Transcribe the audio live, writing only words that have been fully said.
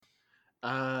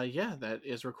Yeah, that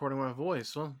is recording my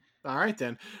voice. Well, all right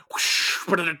then.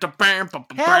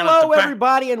 Hello,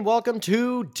 everybody, and welcome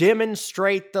to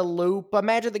Demonstrate the Loop, a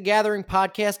Magic the Gathering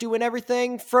podcast doing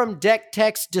everything from deck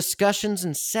text discussions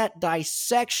and set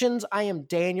dissections. I am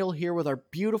Daniel here with our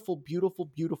beautiful, beautiful,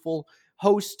 beautiful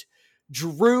host,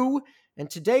 Drew, and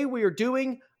today we are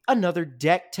doing another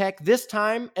deck tech, this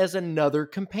time as another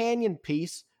companion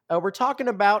piece. We're talking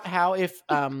about how if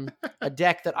a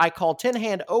deck that I call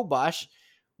 10-Hand Obosh,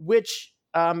 which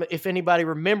if anybody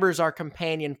remembers our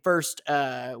companion first,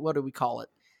 what do we call it?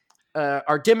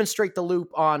 Our Demonstrate the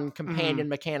Loop on companion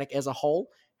mechanic as a whole.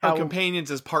 How companions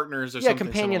as partners or something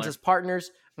companions similar. As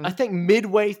partners. I think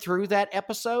midway through that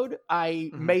episode,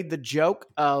 I made the joke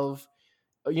of,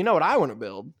 you know what I want to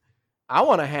build? I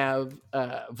want to have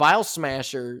Vial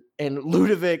Smasher and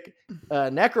Ludovic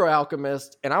Necro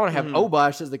Alchemist, and I want to have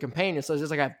Obosh as the companion, so it's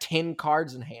just like I have 10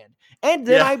 cards in hand. And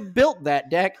then I built that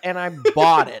deck, and I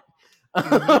bought it.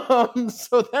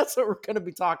 So that's what we're going to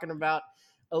be talking about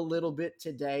a little bit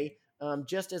today.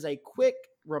 Just as a quick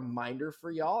reminder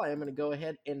for y'all, I am going to go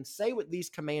ahead and say what these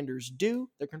commanders do,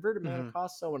 their converted mana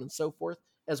cost, so on and so forth,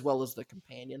 as well as the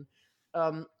companion.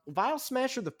 Vial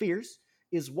Smasher the Fierce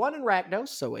is 1 in Rakdos,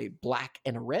 so a black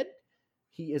and a red.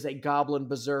 He is a Goblin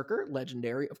Berserker,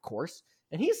 legendary, of course.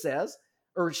 And he says,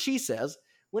 or she says,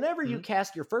 whenever you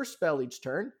cast your first spell each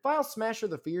turn, Vial Smasher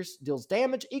the Fierce deals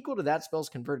damage equal to that spell's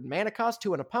converted mana cost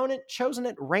to an opponent chosen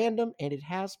at random, and it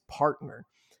has partner.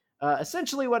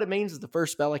 Essentially what it means is the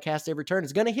first spell I cast every turn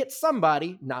is going to hit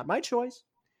somebody, not my choice,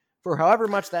 for however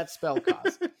much that spell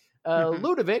costs.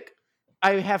 Ludovic,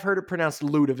 I have heard it pronounced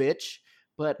Ludovic,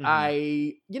 but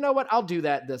you know what? I'll do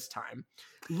that this time.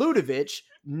 Ludovic,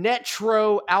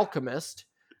 Necro Alchemist,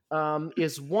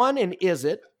 is 1 in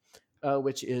Izzet,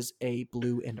 which is a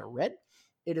blue and a red.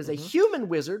 It is a human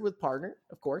wizard with partner,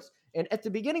 of course. And at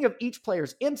the beginning of each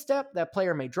player's end step, that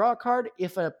player may draw a card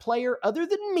if a player other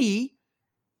than me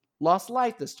lost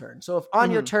life this turn. So if on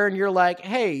your turn you're like,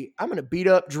 hey, I'm going to beat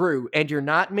up Drew, and you're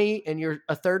not me, and you're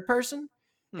a third person,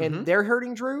 and they're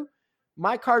hurting Drew,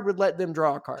 my card would let them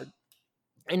draw a card.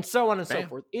 And so on and so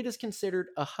forth. It is considered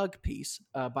a hug piece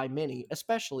by many,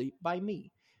 especially by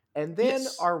me. And then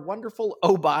our wonderful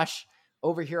Obosh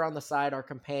over here on the side, our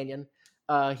companion,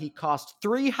 he cost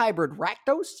 3 hybrid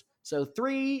Rakdos, so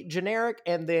 3 generic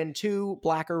and then 2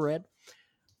 black or red.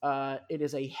 It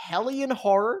is a Hellion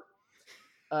Horror.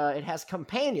 It has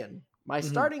companion. My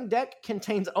starting deck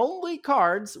contains only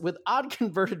cards with odd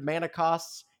converted mana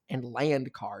costs and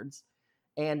land cards.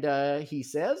 And he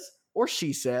says, or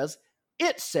she says,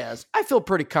 it says, I feel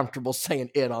pretty comfortable saying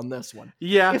it on this one.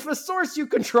 Yeah. If a source you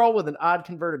control with an odd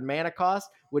converted mana cost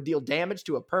would deal damage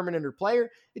to a permanent or player,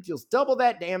 it deals double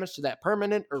that damage to that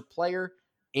permanent or player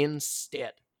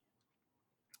instead.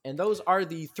 And those are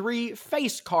the 3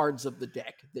 face cards of the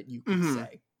deck that you can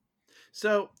say.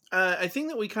 So, I think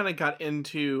that we kind of got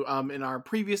into, in our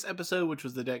previous episode, which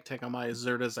was the deck tech on my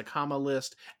Zerda Zakama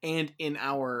list, and in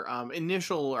our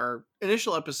initial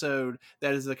episode,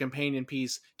 that is the companion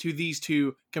piece to these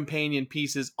 2 companion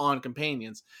pieces on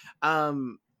companions,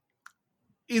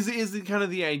 is the kind of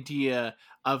the idea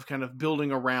of kind of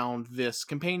building around this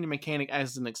companion mechanic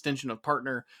as an extension of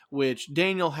partner, which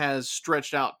Daniel has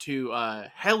stretched out to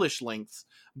hellish lengths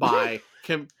by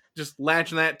just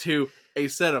latching that to a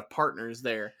set of partners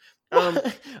there.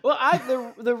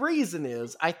 The reason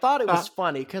is I thought it was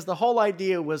funny because the whole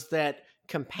idea was that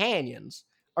companions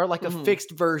are like a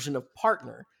fixed version of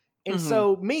partner. And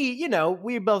so me, you know,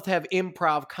 we both have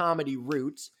improv comedy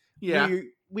roots. Yeah.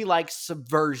 We like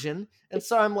subversion. And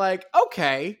so I'm like,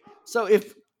 okay, so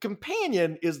if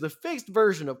companion is the fixed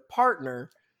version of partner,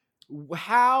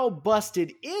 how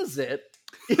busted is it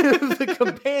if the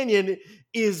companion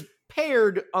is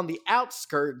paired on the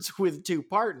outskirts with 2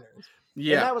 partners?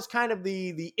 Yeah. And that was kind of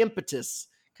the impetus,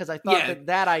 because I thought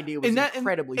that idea was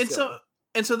incredibly silly.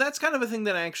 And so that's kind of a thing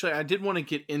that I did want to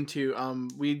get into.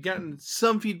 We'd gotten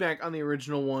some feedback on the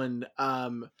original one,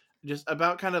 just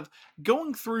about kind of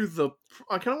going through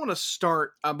I kind of want to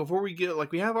start before we get,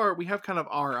 like, we have kind of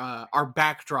our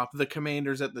backdrop, the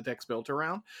commanders that the deck's built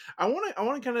around. I want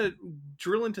to kind of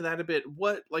drill into that a bit.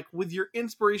 What, like, with your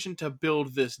inspiration to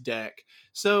build this deck.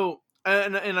 So,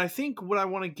 and I think what I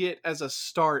want to get as a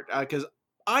start, because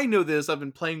I know this, I've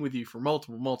been playing with you for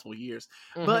multiple years,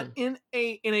 but in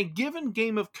a given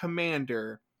game of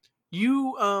Commander,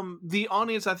 you, the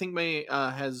audience, I think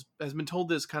has been told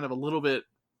this kind of a little bit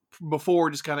before,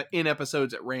 just kind of in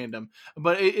episodes at random,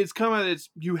 but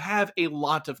you have a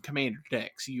lot of Commander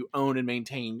decks. You own and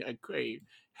maintain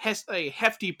a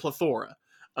hefty plethora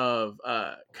of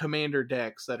commander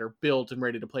decks that are built and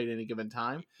ready to play at any given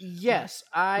time. Yes,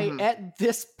 I at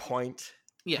this point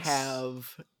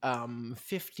have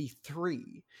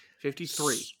 53.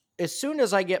 53. As soon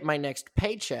as I get my next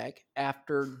paycheck,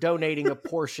 after donating a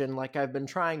portion like I've been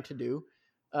trying to do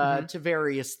to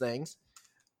various things,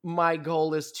 my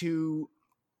goal is to...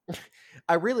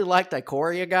 I really liked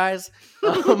Ikoria, guys.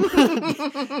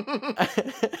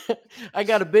 I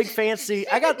got a big fancy...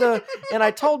 and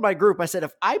I told my group, I said,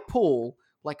 if I pull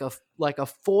like a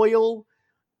foil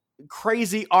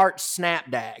crazy art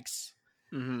Snapdags,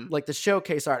 like the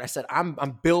showcase art, I said,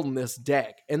 I'm building this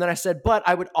deck. And then I said, but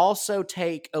I would also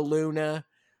take a Luna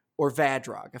or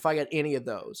Vadrog if I got any of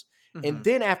those. And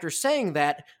then after saying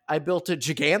that, I built a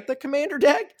Gigantha commander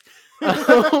deck.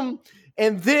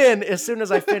 And then as soon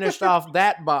as I finished off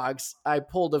that box, I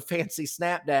pulled a fancy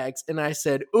Snapdags and I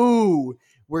said, ooh,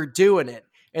 we're doing it.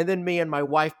 And then me and my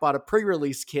wife bought a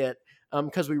pre-release kit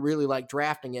because we really like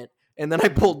drafting it. And then I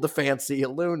pulled the fancy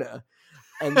Luna.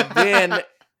 And then...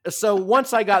 So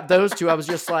once I got those two, I was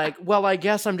just like, well, I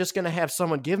guess I'm just going to have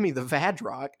someone give me the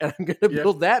Vadrog, and I'm going to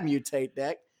build that mutate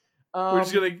deck. We're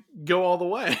just going to go all the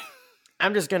way.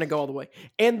 I'm just going to go all the way.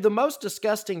 And the most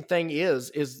disgusting thing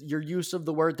is your use of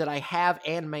the word that I have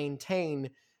and maintain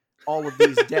all of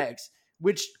these decks,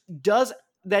 which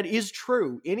that is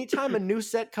true. Anytime a new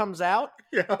set comes out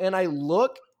and I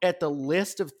look at the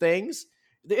list of things,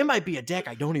 it might be a deck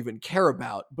I don't even care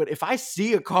about, but if I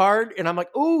see a card and I'm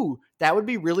like, ooh, that would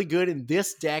be really good in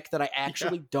this deck that I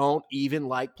actually don't even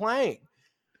like playing,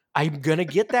 I'm going to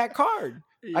get that card.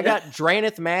 I got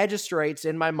Drannith Magistrates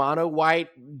in my mono white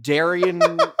Darien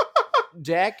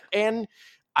deck, and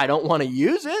I don't want to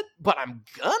use it, but I'm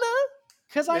gonna,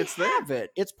 because I have it.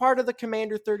 It's part of the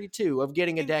Commander 32 of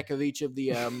getting a deck of each of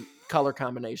the color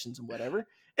combinations and whatever.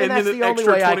 And that's the only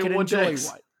way I can enjoy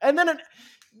white. And then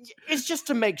it's just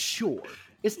to make sure.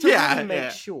 It's to really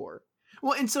make sure.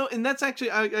 Well, and that's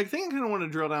actually, I think I kind of want to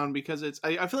drill down because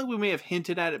I feel like we may have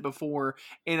hinted at it before,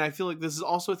 and I feel like this is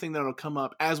also a thing that'll come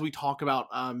up as we talk about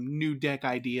new deck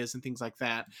ideas and things like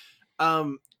that.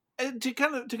 And to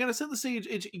kind of set the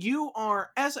stage, you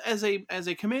are as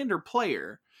a commander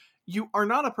player, you are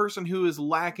not a person who is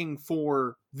lacking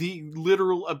for the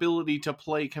literal ability to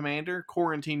play commander,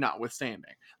 quarantine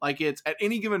notwithstanding. Like, it's at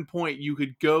any given point you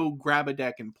could go grab a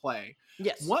deck and play.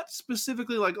 Yes. What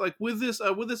specifically, like with this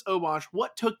Obosh,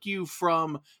 what took you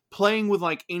from playing with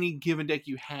like any given deck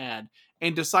you had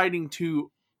and deciding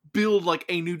to build like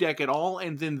a new deck at all,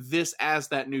 and then this as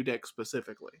that new deck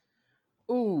specifically?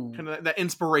 Ooh, kind of that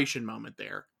inspiration moment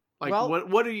there. Like,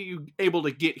 what are you able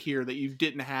to get here that you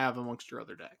didn't have amongst your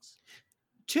other decks?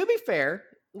 To be fair,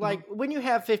 like when you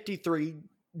have 53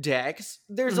 decks,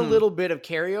 there's a little bit of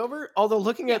carryover. Although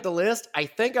looking at the list, I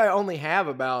think I only have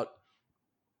about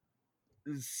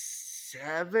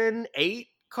 7-8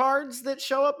 cards that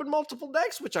show up in multiple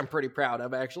decks, which I'm pretty proud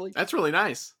of, actually. That's really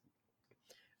nice.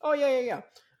 Oh, yeah.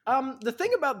 The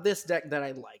thing about this deck that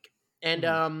I like,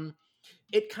 and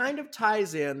it kind of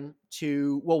ties in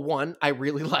to, well, one, I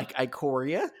really like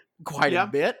Ikoria quite a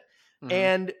bit.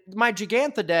 And my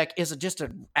Gigantha deck is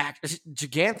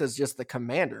Gigantha's just the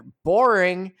commander.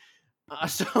 Boring.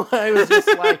 So I was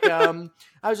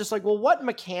just like, well, what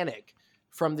mechanic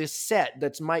from this set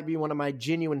that's might be one of my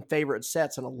genuine favorite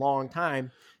sets in a long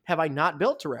time have I not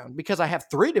built around? Because I have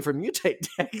 3 different mutate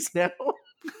decks now.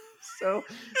 so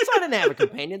I didn't have a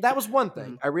companion. That was one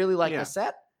thing. I really like the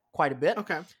set quite a bit.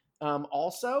 Okay.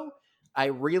 Also, I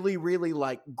really, really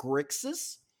like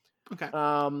Grixis. Okay.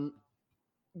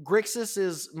 Grixis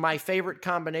is my favorite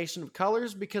combination of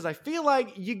colors because I feel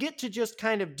like you get to just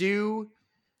kind of do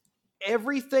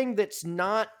everything that's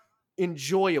not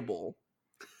enjoyable,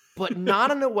 but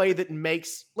not in a way that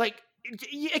makes, like,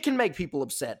 it can make people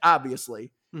upset,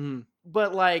 obviously.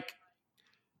 But, like,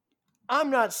 I'm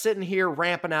not sitting here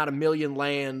ramping out 1,000,000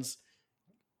 lands,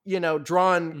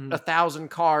 drawing 1,000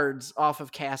 cards off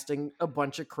of casting a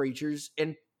bunch of creatures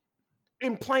and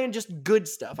playing just good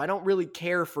stuff. I don't really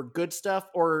care for good stuff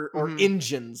or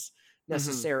engines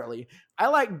necessarily. I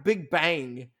like Big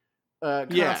Bang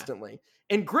constantly.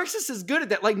 And Grixis is good at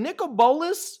that. Like, Nicol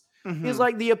Bolas is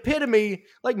like the epitome.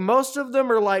 Like, most of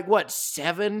them are like,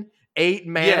 7-8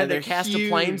 mana to cast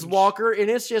a Planeswalker. And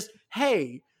it's just,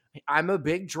 hey, I'm a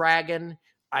big dragon.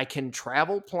 I can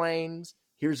travel planes.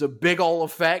 Here's a big ol'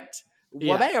 effect.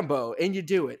 Wabambo. And you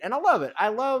do it. And I love it.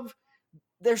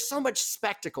 There's so much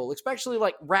spectacle, especially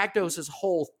like Rakdos'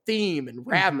 whole theme and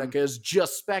Ravnica is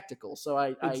just spectacle. So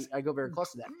I go very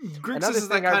close to that. Grixis Another is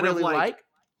thing that I kind really of like.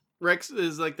 Rex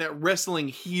is like that wrestling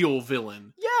heel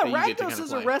villain. Yeah, that you get to Rakdos kinda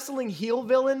is a play. wrestling heel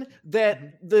villain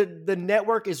that the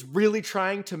network is really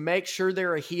trying to make sure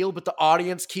they're a heel, but the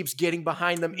audience keeps getting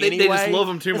behind them They anyway. just love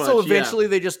him too and much. So eventually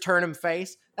they just turn him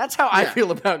face. That's how I Yeah.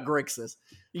 feel about Grixis.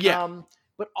 Yeah.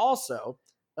 But also,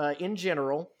 in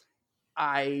general,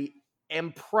 I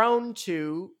am prone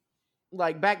to,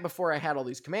 like, back before I had all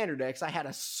these commander decks, I had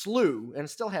a slew, and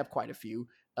still have quite a few,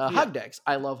 Hug decks.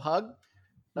 I love Hug.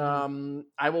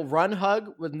 I will run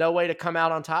Hug with no way to come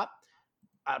out on top.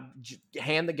 I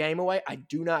hand the game away. I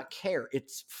do not care.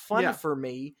 It's fun for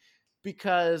me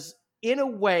because, in a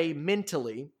way,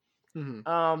 mentally,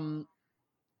 Hug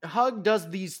does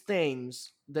these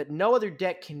things that no other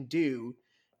deck can do,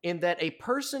 in that a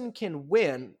person can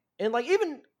win. And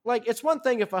it's one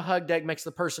thing if a Hug deck makes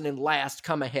the person in last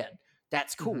come ahead.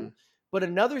 That's cool. But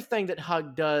another thing that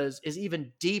Hug does is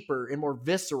even deeper and more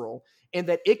visceral, in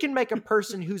that it can make a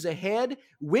person who's ahead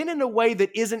win in a way that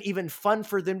isn't even fun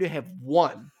for them to have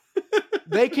won.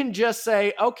 They can just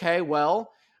say, okay,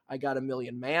 well, I got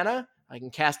 1,000,000 mana. I can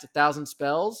cast 1,000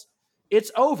 spells.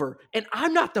 It's over. And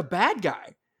I'm not the bad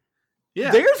guy.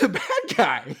 Yeah. They're the bad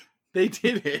guy. They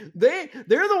did it.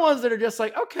 They're the ones that are just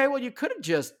like, okay, well, you could have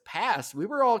just passed. We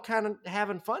were all kind of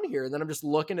having fun here. And then I'm just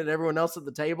looking at everyone else at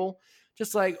the table,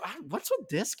 just like, what's with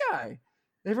this guy?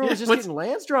 Everyone's just getting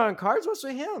lands, drawing cards. What's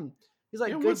with him? He's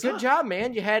like, good job,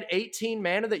 man. You had 18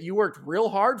 mana that you worked real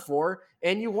hard for,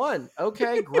 and you won.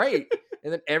 Okay, great.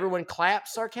 And then everyone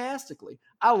claps sarcastically.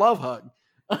 I love Hug.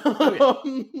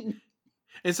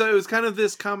 And so it was kind of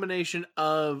this combination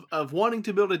of wanting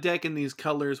to build a deck in these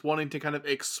colors, wanting to kind of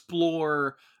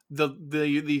explore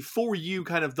the for you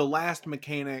kind of the last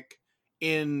mechanic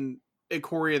in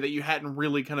Ikoria that you hadn't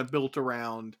really kind of built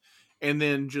around, and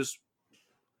then just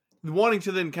wanting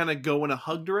to then kind of go in a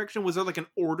Hug direction. Was there like an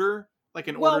order?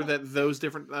 Order that those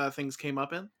different things came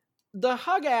up in? The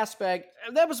Hug aspect,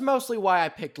 that was mostly why I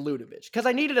picked Ludovic, because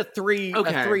I needed a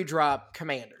 3-drop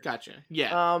commander. Gotcha. Yeah.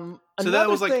 So that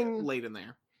was late in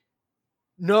there.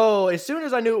 No, as soon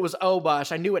as I knew it was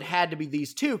Obosh, I knew it had to be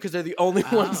these two, because they're the only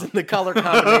ones in the color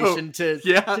combination to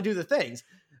do the things.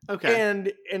 Okay.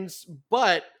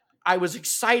 But I was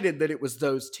excited that it was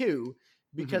those two,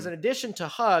 because in addition to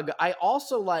Hug, I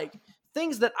also like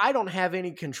things that I don't have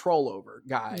any control over,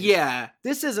 guys. Yeah.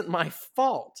 This isn't my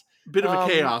fault. Bit of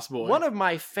a chaos boy. One of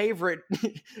my favorite...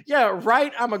 yeah,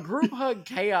 right? I'm a group Hug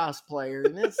chaos player,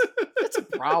 and it's a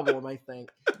problem, I think.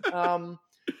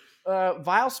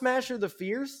 Vial Smasher the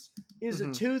Fierce is a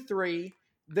 2/3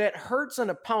 that hurts an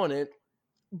opponent,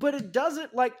 but it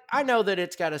doesn't, like... I know that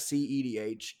it's got a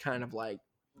CEDH kind of like...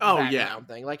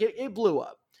 thing. Like, it blew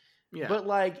up. Yeah. But,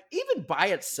 like, even by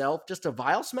itself, just a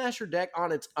Vial Smasher deck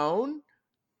on its own,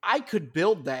 I could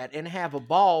build that and have a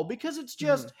ball, because it's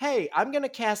just, hey, I'm going to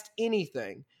cast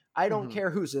anything. I don't care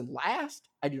who's in last.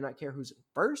 I do not care who's in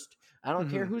first. I don't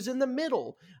care who's in the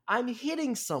middle. I'm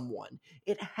hitting someone.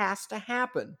 It has to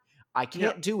happen. I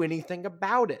can't do anything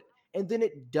about it. And then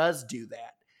it does do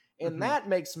that. And that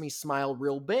makes me smile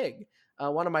real big.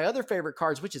 One of my other favorite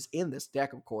cards, which is in this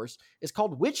deck, of course, is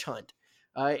called Witch Hunt.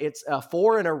 It's a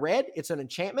 4 and a red. It's an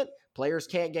enchantment. Players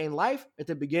can't gain life. At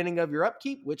the beginning of your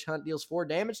upkeep, Witch Hunt deals 4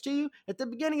 damage to you. At the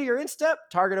beginning of your instep,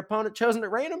 target opponent chosen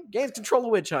at random gains control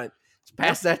of Witch Hunt. Let's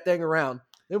pass that thing around.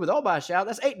 Then with Obosh out,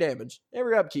 that's 8 damage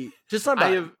every upkeep. Just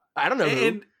somebody. I don't know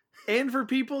who. And for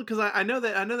people, because I know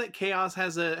that Chaos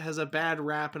has a bad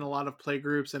rap in a lot of play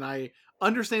groups, and I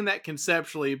understand that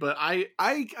conceptually, but I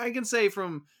can say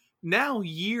from now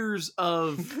years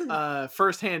of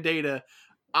firsthand data,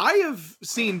 I have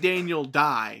seen Daniel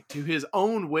die to his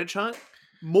own Witch Hunt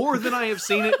more than I have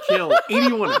seen it kill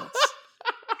anyone else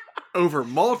over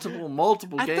multiple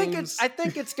games. I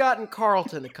think it's gotten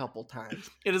Carlton a couple times.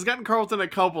 It has gotten Carlton a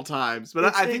couple times,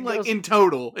 but I think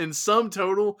in sum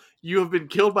total, you have been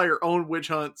killed by your own Witch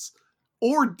Hunts,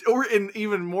 or in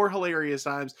even more hilarious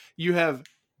times, you have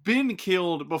been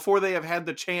killed before they have had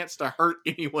the chance to hurt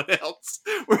anyone else.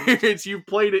 Where it's you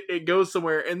played it, it goes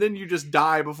somewhere, and then you just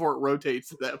die before it rotates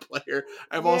to that player.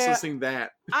 I've also seen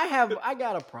that. I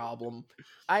got a problem.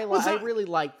 I really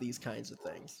like these kinds of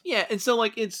things. Yeah, and so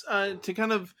like it's to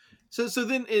kind of so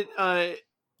then it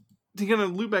to kind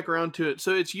of loop back around to it.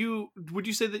 So it's would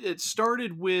you say that it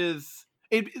started with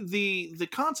the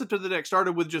concept of the deck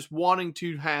started with just wanting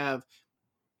to have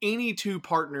any two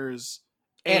partners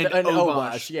and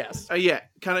Obosh, yes.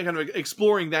 Kind of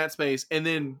exploring that space, and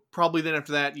then probably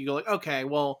after that you go like, okay,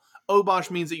 well, Obosh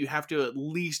means that you have to at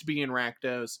least be in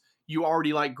Rakdos. You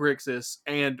already like Grixis,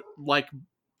 and like,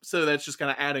 so that's just kind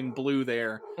of adding blue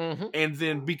there. And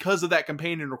then because of that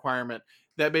companion requirement,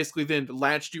 that basically then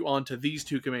latched you onto these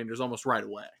two commanders almost right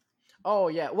away. Oh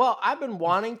yeah. Well, I've been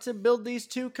wanting to build these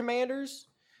two commanders.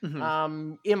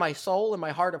 In my soul, in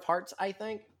my heart of hearts, I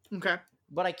think. Okay.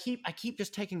 But I keep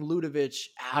just taking Ludovic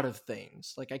out of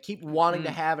things. Like I keep wanting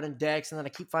to have it in decks, and then I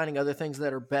keep finding other things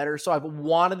that are better. So I've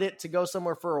wanted it to go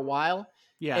somewhere for a while.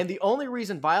 Yeah. And the only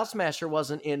reason Vial Smasher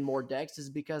wasn't in more decks is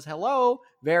because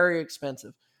very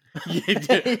expensive.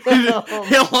 Hello,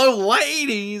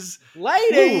 ladies.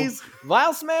 Ladies,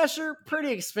 Vial Smasher,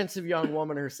 pretty expensive young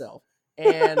woman herself.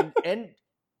 And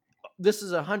this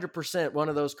is 100% one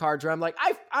of those cards where I'm like,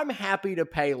 I'm happy to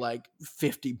pay like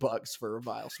 $50 for a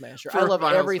Vial Smasher. I love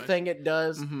everything it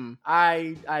does.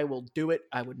 I will do it.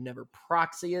 I would never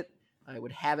proxy it. I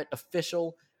would have it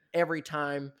official every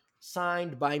time,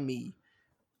 signed by me.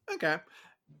 Okay.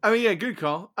 I mean, yeah, good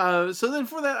call. So then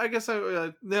for that, I guess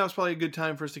now's probably a good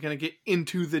time for us to kind of get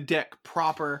into the deck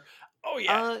proper. Oh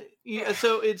yeah. Yeah.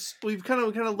 So we've kind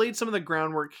of laid some of the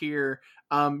groundwork here.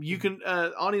 You can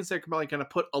audience there can probably kind of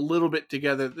put a little bit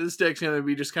together. This deck's going to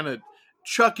be just kind of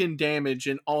chucking damage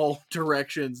in all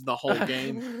directions the whole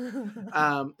game,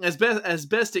 as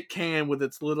best it can with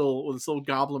its little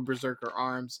goblin berserker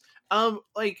arms.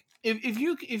 Like if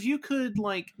you could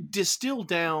like distill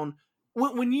down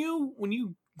when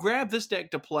you grab this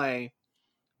deck to play,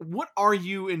 what are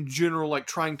you in general like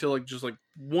trying to like just like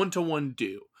one-to-one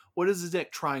do? What is this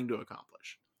deck trying to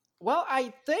accomplish? Well,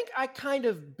 I think I kind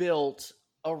of built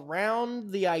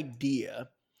around the idea,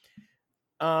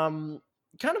 kind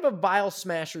of a Vial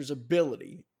Smasher's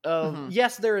ability of,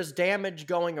 yes, there is damage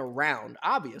going around.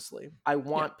 Obviously, I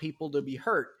want people to be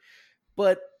hurt,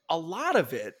 but a lot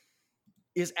of it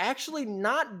is actually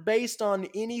not based on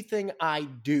anything I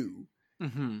do.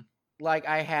 Like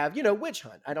I have, Witch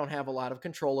Hunt. I don't have a lot of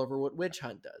control over what Witch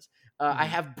Hunt does. I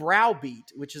have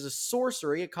Browbeat, which is a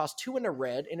sorcery. It costs 2 and a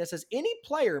red, and it says any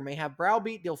player may have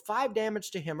Browbeat deal 5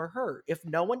 damage to him or her. If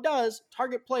no one does,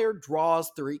 target player draws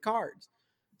 3 cards.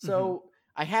 So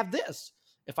I have this.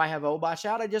 If I have Obosh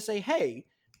out, I just say, hey,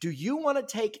 do you want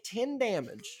to take 10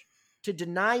 damage to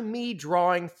deny me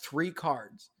drawing 3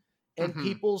 cards? And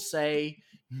people say,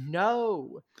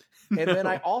 no. And then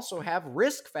I also have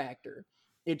Risk Factor.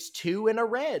 It's 2 and a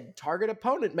red. Target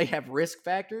opponent may have Risk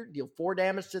Factor, deal 4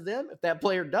 damage to them. If that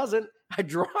player doesn't, I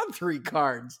draw 3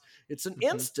 cards. It's an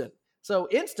instant. So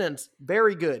instants,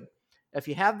 very good. If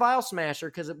you have Vial Smasher,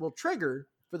 because it will trigger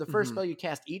for the first spell you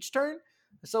cast each turn.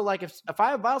 So like if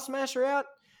I have Vial Smasher out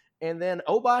and then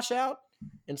Obosh out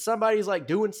and somebody's like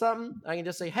doing something, I can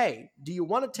just say, hey, do you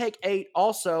want to take 8?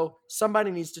 Also,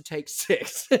 somebody needs to take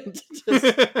 6. That's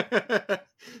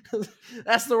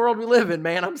the world we live in,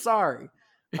 man. I'm sorry.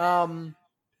 In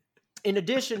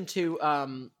addition to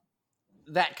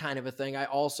that kind of a thing, I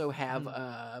also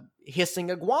have Hissing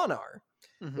Iguanar,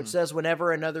 which says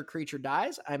whenever another creature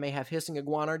dies, I may have Hissing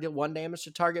Iguanar deal 1 damage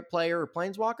to target player or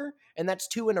planeswalker, and that's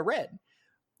 2 and a red.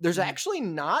 There's actually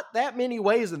not that many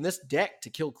ways in this deck to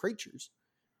kill creatures.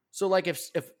 So like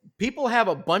if people have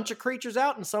a bunch of creatures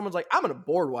out and someone's like, I'm going to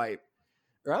board wipe,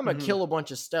 or I'm going to kill a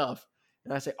bunch of stuff,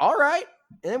 and I say, all right.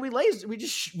 And then we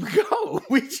just go.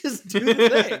 We just do the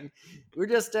thing. We're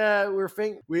just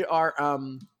we are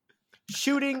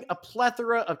shooting a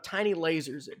plethora of tiny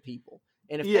lasers at people.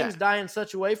 And if things die in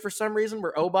such a way for some reason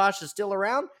where Obosh is still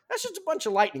around, that's just a bunch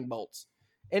of lightning bolts.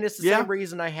 And it's the same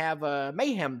reason I have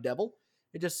Mayhem Devil.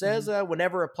 It just says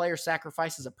whenever a player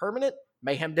sacrifices a permanent,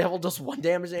 Mayhem Devil does 1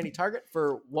 damage to any target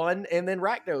for 1, and then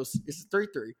Rakdos is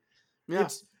 3/3. Yeah.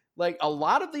 It's like a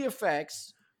lot of the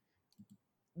effects.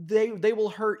 They will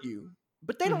hurt you,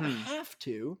 but they don't have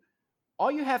to. All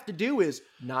you have to do is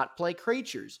not play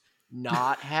creatures,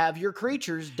 not have your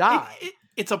creatures die.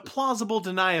 It's a plausible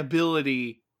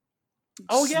deniability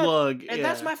slug. And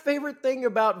that's my favorite thing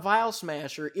about Vial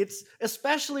Smasher. It's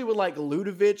especially with like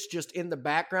Ludovic just in the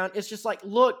background. It's just like,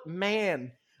 look,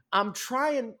 man, I'm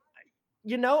trying,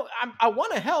 I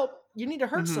want to help. You need to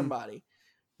hurt somebody.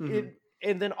 And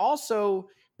then also,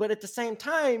 but at the same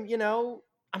time,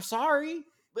 I'm sorry.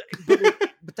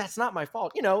 But that's not my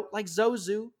fault. Like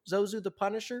Zozu the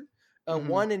Punisher,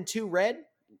 1 and 2 red,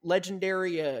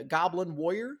 legendary goblin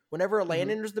warrior. Whenever a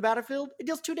land enters the battlefield, it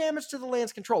deals 2 damage to the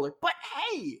land's controller. But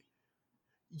hey,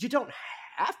 you don't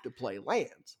have to play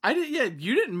lands.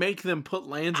 You didn't make them put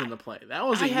lands into play. That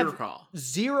was your call.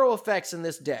 0 effects in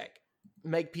this deck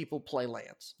make people play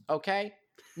lands. Okay?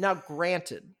 Now,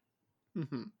 granted,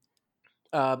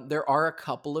 there are a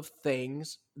couple of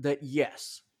things that,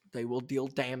 yes, they will deal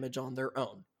damage on their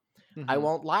own. I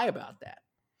won't lie about that.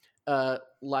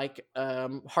 Like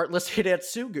Heartless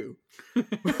Hidetsugu,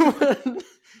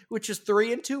 which is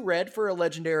 3 and 2 red for a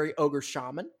legendary Ogre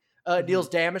Shaman. Deals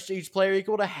damage to each player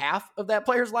equal to half of that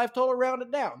player's life total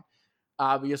rounded down.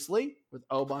 obviously, with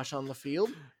Obosh on the field,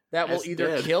 that will That's either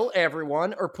dead. kill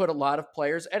everyone or put a lot of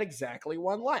players at exactly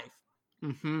 1 life.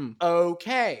 Mm-hmm.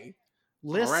 Okay,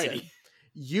 listen. Alrighty.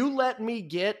 You let me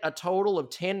get a total of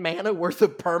 10 mana worth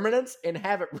of permanence and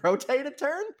have it rotate a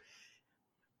turn?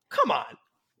 Come on.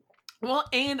 Well,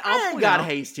 and I ain't got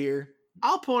haste here.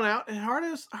 I'll point out,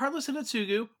 Heartless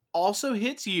Hinatsugu also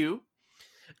hits you.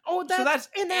 Oh, that's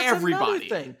everybody. another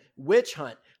thing. Witch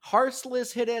Hunt,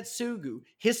 Heartless Hidetsugu,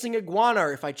 Hissing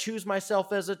Iguanar if I choose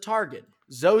myself as a target,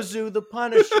 Zozu the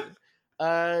Punisher,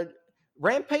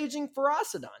 Rampaging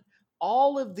Ferocidon.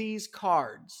 All of these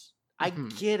cards, I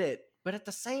get it. But at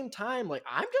the same time, like,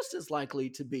 I'm just as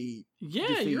likely to be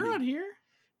you're out here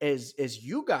as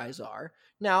you guys are.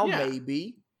 Now,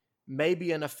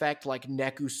 maybe an effect like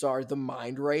Nekusar the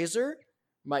Mind Razor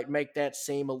might make that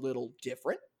seem a little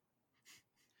different.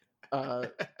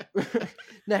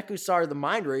 Nekusar the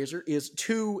Mind Razor is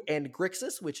 2 and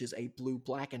Grixis, which is a blue,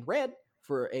 black, and red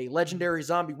for a legendary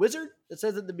zombie wizard that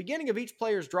says at the beginning of each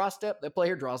player's draw step, the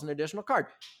player draws an additional card.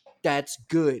 That's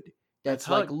good. That's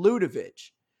like Ludovic.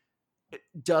 It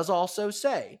does also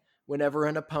say, whenever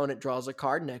an opponent draws a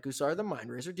card, Nekusar the Mind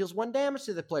Razor deals 1 damage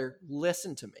to the player.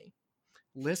 Listen to me.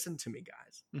 Listen to me,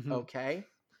 guys. Mm-hmm. Okay?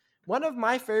 One of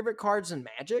my favorite cards in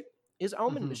Magic is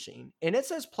Omen Machine, and it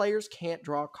says players can't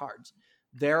draw cards.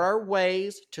 There are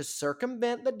ways to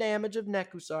circumvent the damage of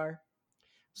Nekusar.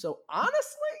 So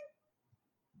honestly,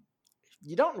 if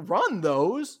you don't run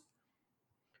those,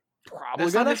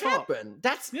 probably going to happen.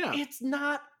 It's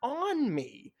not on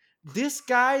me. This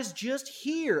guy's just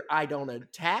here. I don't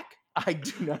attack. I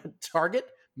do not target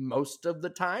most of the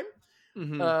time,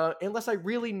 unless I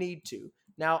really need to.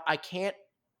 Now, I can't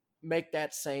make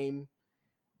that same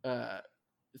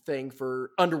thing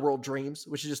for Underworld Dreams,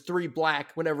 which is just 3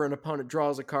 black whenever an opponent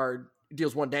draws a card, it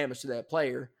deals 1 damage to that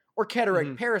player. Or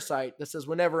Cataract Parasite that says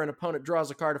whenever an opponent draws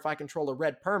a card, if I control a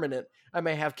red permanent, I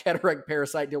may have Cataract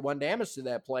Parasite deal 1 damage to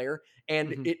that player.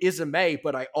 And it is a May,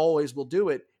 but I always will do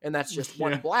it. And that's just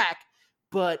 1 black.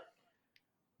 But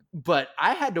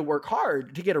I had to work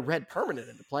hard to get a red permanent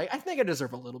into play. I think I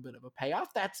deserve a little bit of a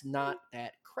payoff. That's not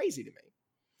that crazy to me.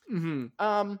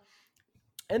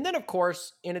 And then, of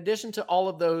course, in addition to all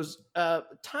of those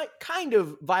kind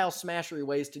of Vile Smashery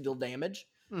ways to deal damage,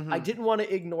 I didn't want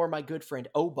to ignore my good friend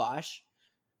Obosh.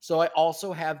 So I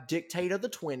also have Dictate of the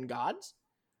Twin Gods,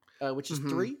 which is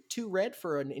 3, 2 red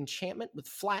for an enchantment with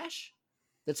flash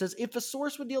that says if a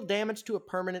source would deal damage to a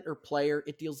permanent or player,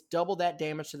 it deals double that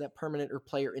damage to that permanent or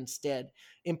player instead.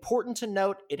 Important to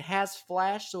note, it has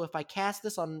flash, so if I cast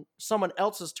this on someone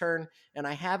else's turn and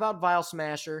I have out Vile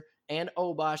Smasher and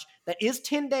Obosh, that is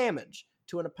 10 damage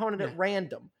to an opponent at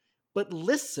random. But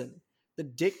listen, the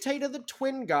Dictate of the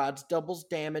Twin Gods doubles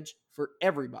damage for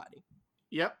everybody.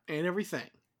 Yep, and everything.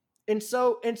 And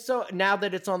so now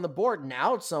that it's on the board,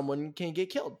 now someone can get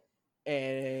killed.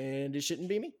 And it shouldn't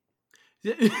be me.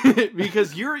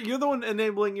 Because you're the one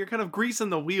enabling, you're kind of greasing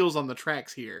the wheels on the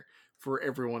tracks here for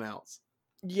everyone else.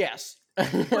 Yes.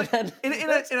 and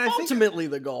I ultimately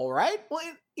the goal, right? Well,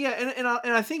 and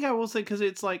I think I will say, because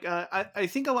it's like I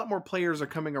think a lot more players are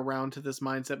coming around to this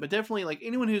mindset, but definitely like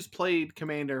anyone who's played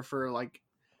Commander for like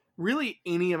really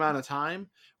any amount of time,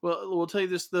 we'll tell you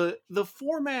this: the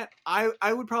format.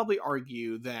 I would probably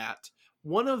argue that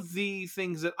one of the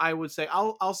things that I would say,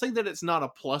 I'll say that it's not a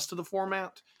plus to the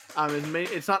format.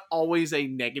 It's not always a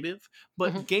negative,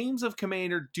 but games of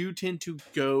Commander do tend to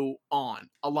go on.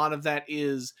 A lot of that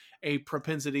is a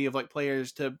propensity of like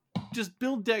players to just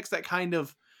build decks that kind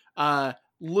of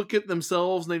look at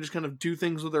themselves and they just kind of do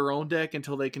things with their own deck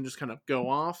until they can just kind of go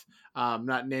off.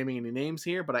 Not naming any names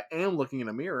here, but I am looking in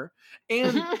a mirror.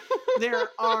 And there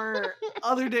are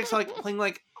other decks like playing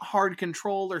like hard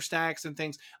control or stacks and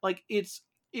things. Like it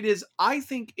is, I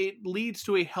think it leads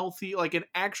to a healthy, like an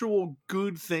actual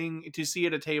good thing to see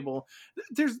at a table.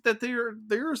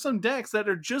 There are some decks that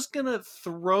are just going to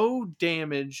throw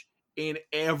damage in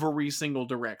every single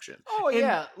direction.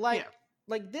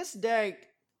 Like this deck,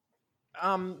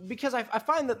 because I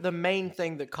find that the main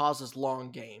thing that causes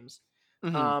long games,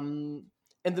 and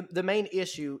the main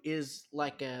issue is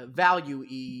like a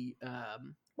value-y,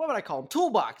 what would I call them?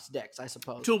 Toolbox decks, I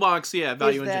suppose. Toolbox, yeah,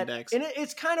 value engine decks. And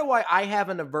it's kind of why I have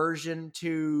an aversion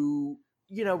to,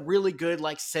 really good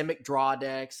like Simic draw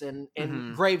decks and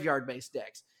graveyard-based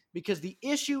decks. Because the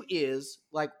issue is,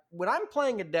 like, when I'm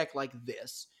playing a deck like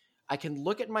this, I can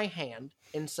look at my hand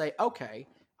and say, okay,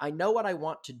 I know what I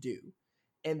want to do.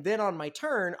 And then on my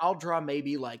turn, I'll draw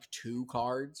maybe like 2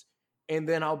 cards. And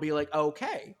then I'll be like,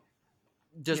 okay,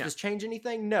 does this change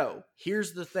anything? No.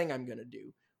 Here's the thing I'm going to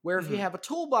do. Where if you have a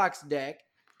toolbox deck,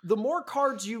 the more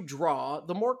cards you draw,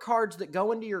 the more cards that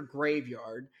go into your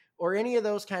graveyard or any of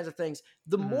those kinds of things,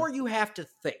 the more you have to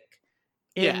think.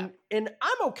 And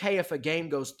I'm okay if a game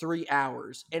goes 3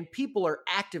 hours and people are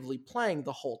actively playing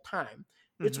the whole time.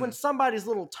 It's when somebody's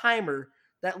little timer,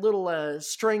 that little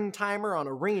string timer on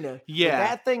Arena, when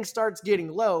that thing starts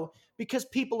getting low because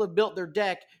people have built their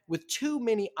deck with too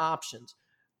many options.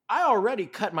 I already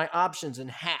cut my options in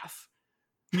half.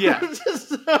 Yeah.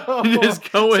 Just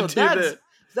go into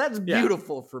that's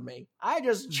beautiful for me. I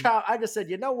just said,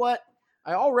 you know what?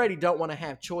 I already don't want to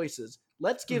have choices.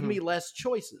 Let's give me less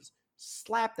choices.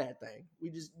 Slap that thing.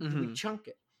 We chunk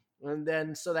it. And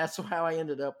then so that's how I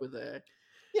ended up with a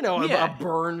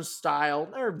burn style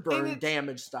or burn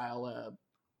damage style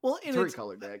well,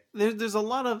 3-color deck. There's a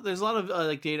lot of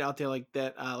like data out there like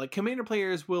that. Like Commander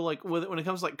players will like when it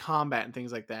comes to like combat and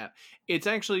things like that. It's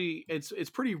actually it's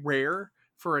pretty rare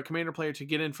for a Commander player to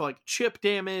get in for like chip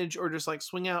damage or just like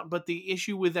swing out. But the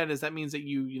issue with that is that means that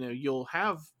you'll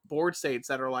have board states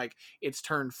that are like it's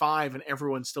turn 5 and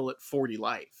everyone's still at 40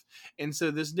 life. And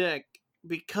so this deck,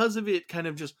 because of it kind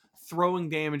of just throwing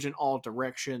damage in all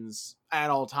directions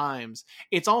at all times,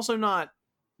 it's also not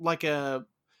like an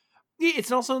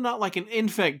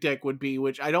Infect deck would be,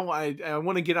 which I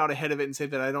want to get out ahead of it and say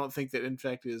that I don't think that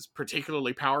Infect is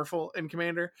particularly powerful in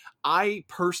Commander. I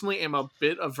personally am a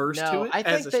bit averse to it. I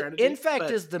think that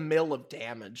Infect is the mill of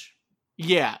damage.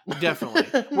 Yeah, definitely.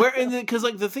 Because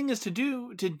like the thing is to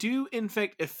do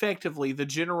Infect effectively, the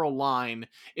general line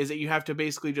is that you have to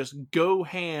basically just go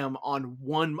ham on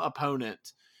one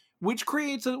opponent, which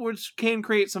can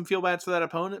create some feel bads for that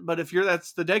opponent. But if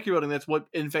that's the deck you're building, that's what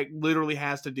Infect literally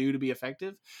has to do to be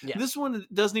effective. Yeah. This one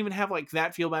doesn't even have like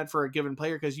that feel bad for a given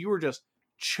player because you were just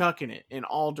chucking it in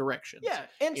all directions. Yeah,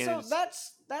 and so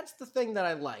that's the thing that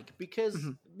I like because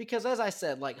as I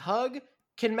said, like Hug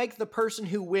can make the person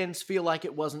who wins feel like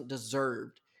it wasn't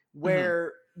deserved.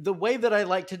 Where the way that I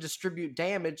like to distribute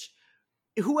damage,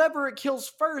 whoever it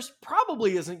kills first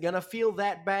probably isn't going to feel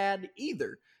that bad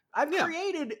either. I've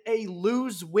created a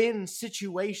lose-win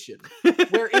situation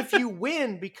where if you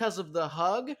win because of the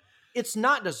Hug, it's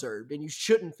not deserved and you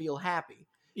shouldn't feel happy.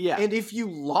 Yeah. And if you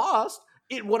lost,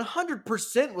 it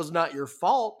 100% was not your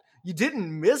fault. You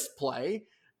didn't misplay.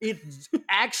 It's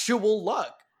actual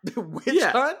luck. The Witch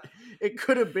Hunt, it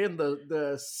could have been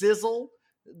the sizzle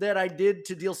that I did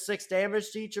to deal 6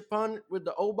 damage to each opponent with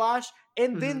the Obosh,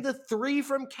 and then the 3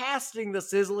 from casting the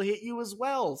sizzle hit you as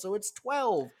well. So it's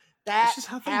 12. That's just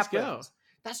how things go.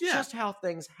 That's just how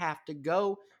things have to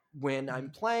go when I'm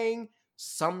playing.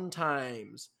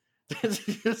 Sometimes that's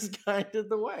just kind of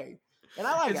the way, and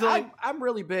I like it. Like, I'm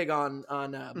really big on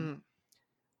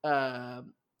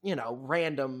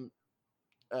random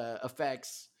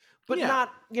effects, but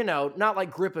not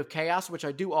like Grip of Chaos, which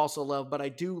I do also love, but I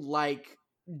do like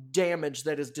damage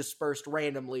that is dispersed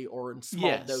randomly or in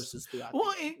small doses throughout.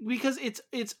 Well, because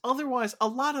it's otherwise a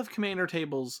lot of Commander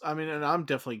tables. I mean, and I'm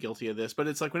definitely guilty of this, but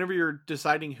it's like whenever you're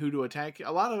deciding who to attack,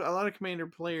 a lot of Commander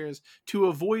players, to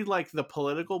avoid like the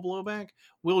political blowback,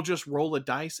 will just roll a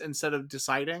dice instead of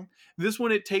deciding. This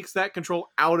one, it takes that control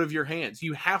out of your hands.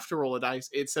 You have to roll a dice.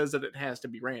 It says that it has to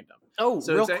be random. Oh,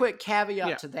 so real quick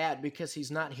caveat to that, because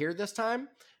he's not here this time.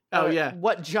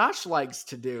 What Josh likes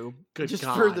to do, for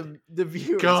the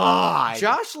viewers.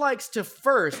 Josh likes to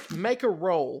first make a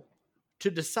roll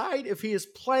to decide if he is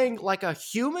playing like a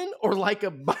human or like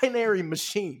a binary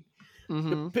machine.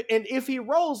 And if he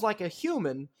rolls like a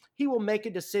human, he will make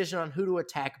a decision on who to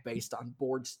attack based on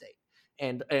board state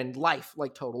and life,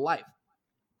 like total life.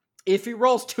 If he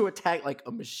rolls to attack like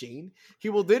a machine, he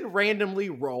will then randomly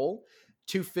roll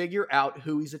to figure out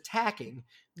who he's attacking.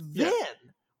 Then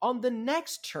on the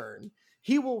next turn,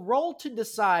 he will roll to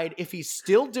decide if he's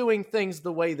still doing things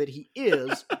the way that he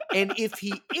is, and if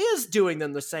he is doing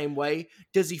them the same way,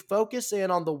 does he focus in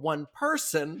on the one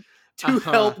person to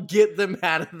help get them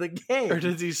out of the game? Or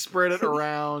does he spread it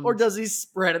around?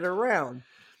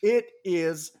 It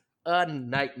is a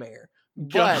nightmare.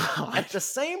 But at the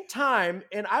same time,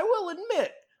 and I will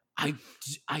admit,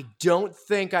 I don't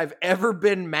think I've ever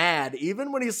been mad,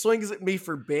 even when he swings at me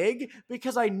for big,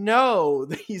 because I know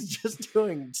that he's just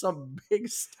doing some big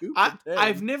stupid thing.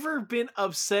 I've never been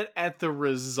upset at the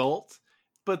result,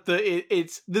 but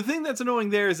it's the thing that's annoying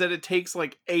there is that it takes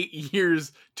like 8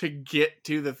 years to get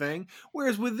to the thing.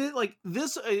 Whereas with it, like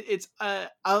this, it's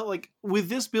like with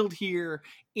this build here,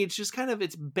 it's just kind of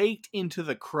it's baked into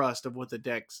the crust of what the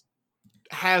deck's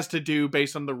has to do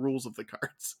based on the rules of the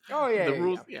cards. Oh yeah, the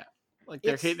rules, like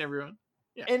they're hating everyone.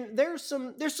 Yeah, and there's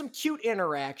some cute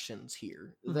interactions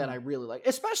here that I really like,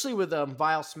 especially with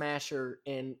Vial Smasher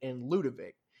and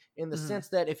Ludovic, in the sense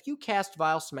that if you cast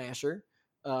Vial Smasher,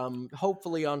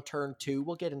 hopefully on turn 2.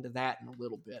 We'll get into that in a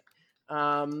little bit.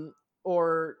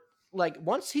 Or like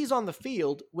once he's on the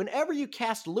field, whenever you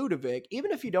cast Ludovic,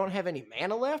 even if you don't have any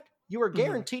mana left, you are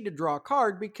guaranteed to draw a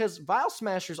card because Vial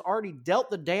Smasher's already dealt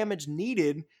the damage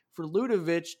needed for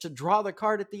Ludovic to draw the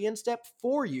card at the end step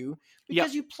for you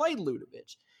because you played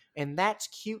Ludovic. And that's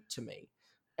cute to me.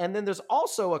 And then there's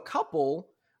also a couple,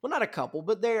 well, not a couple,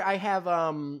 but there I have,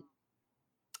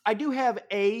 I do have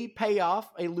a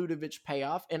payoff, a Ludovic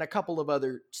payoff, and a couple of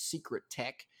other secret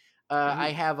tech. I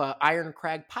have a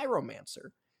Ironcrag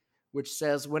Pyromancer, which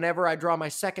says whenever I draw my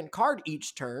second card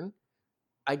each turn,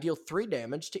 I deal 3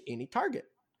 damage to any target.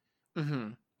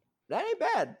 Mm-hmm. That ain't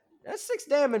bad. That's 6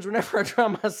 damage whenever I draw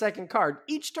my second card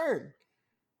each turn.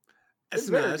 That's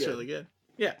really good.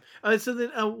 Yeah. So then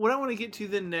what I want to get to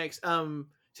then next, so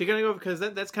you're going to go, because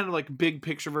that's kind of like big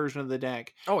picture version of the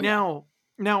deck. Oh, yeah.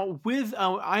 Now with,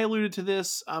 I alluded to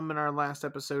this in our last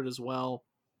episode as well.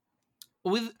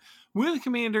 With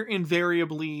Commander,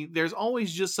 invariably, there's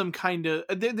always just some kind of,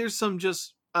 there's some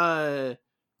just Flintstones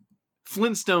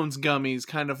gummies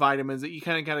kind of vitamins that you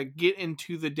kind of got to get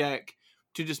into the deck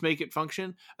to just make it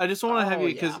function. I just want to have you,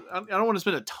 because I don't want to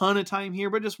spend a ton of time here,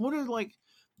 but just what are like,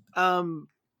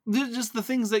 just the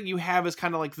things that you have as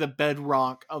kind of like the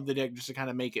bedrock of the deck just to kind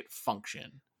of make it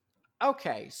function.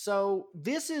 Okay, so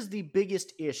this is the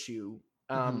biggest issue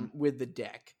with the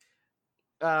deck.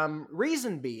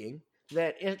 Reason being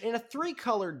that in a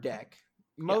 3-colored deck,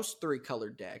 most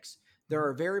 3-colored decks, there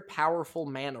are very powerful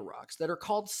mana rocks that are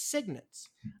called signets.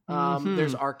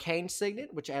 There's Arcane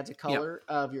Signet, which adds a color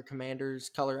of your commander's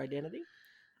color identity.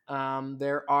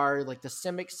 There are like the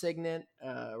Simic Signet,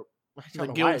 the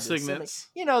guild signets.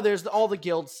 You know, there's all the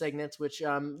guild signets, which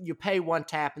you pay 1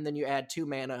 tap and then you add 2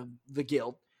 mana of the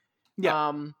guild.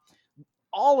 Yeah.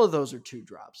 All of those are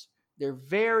 2-drops. They're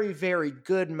very, very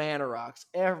good mana rocks.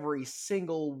 Every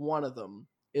single one of them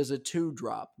is a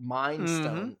 2-drop. Mind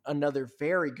Stone, another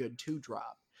very good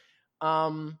 2-drop.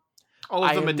 All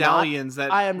of the medallions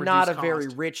that I am not a cost. very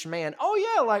rich man. Oh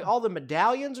yeah, like all the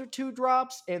medallions are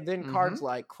 2-drops, and then cards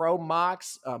like Chrome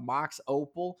Mox, Mox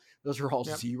Opal, those are all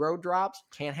 0-drops.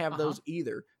 Can't have those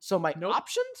either. So my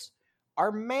options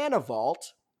are Mana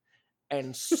Vault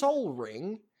and Soul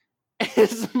Ring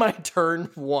as my turn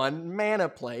 1 mana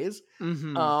plays.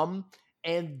 And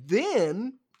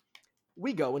then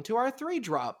we go into our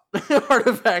 3-drop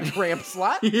artifact ramp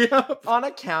slot on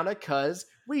account of because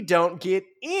we don't get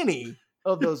any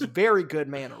of those very good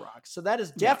mana rocks. So that is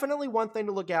definitely one thing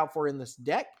to look out for in this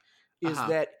deck is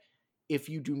that if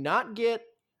you do not get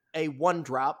a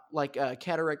 1-drop like a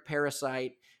Cataract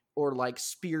Parasite or like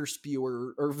Spear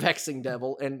Spewer or Vexing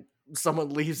Devil and someone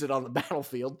leaves it on the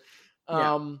battlefield,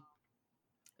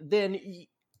 then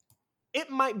it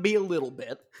might be a little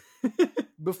bit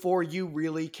before you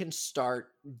really can start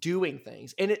doing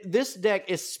things. And this deck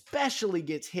especially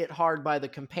gets hit hard by the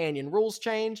companion rules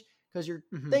change because your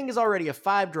thing is already a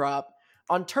 5-drop.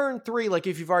 On turn 3, like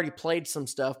if you've already played some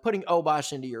stuff, putting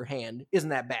Obosh into your hand isn't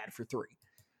that bad for 3.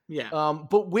 Yeah.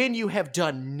 But when you have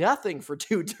done nothing for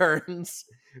 2 turns,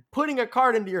 putting a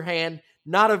card into your hand,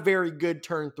 not a very good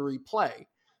turn 3 play.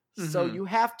 So you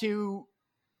have to...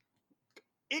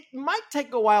 It might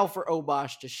take a while for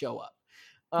Obosh to show up.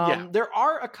 There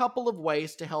are a couple of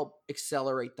ways to help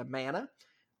accelerate the mana.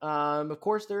 Of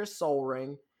course, there is Soul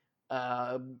Ring.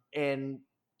 And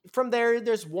from there,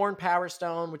 there's Worn Power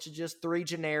Stone, which is just 3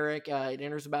 generic. It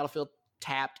enters the battlefield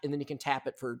tapped, and then you can tap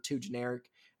it for 2 generic.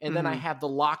 And then I have the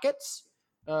Lockets,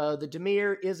 the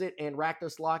Dimir, Izzet, and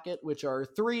Rakdos Locket, which are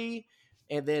 3.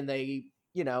 And then they,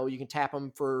 you can tap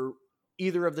them for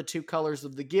either of the 2 colors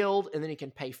of the guild, and then you can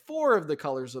pay 4 of the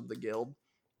colors of the guild.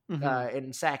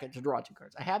 And sack it to draw 2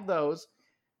 cards. I have those,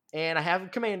 and I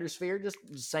have Commander Sphere, just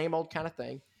the same old kind of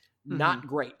thing. Not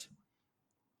great.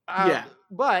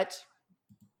 But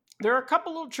there are a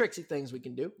couple little tricksy things we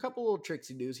can do. A couple little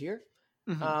tricksy do's here.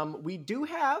 We do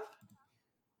have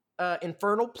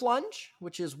Infernal Plunge,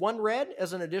 which is 1 red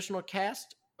as an additional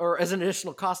cast, or as an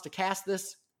additional cost to cast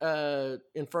this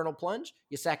Infernal Plunge.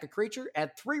 You sack a creature,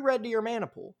 add 3 red to your mana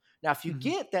pool. Now, if you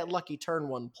get that lucky turn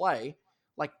 1 play,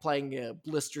 like playing a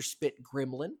Blister Spit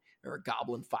Gremlin or a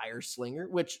Goblin Fire Slinger,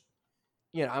 which,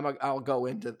 I'll go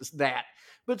into that.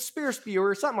 But Spear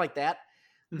Spewer, something like that,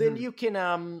 then you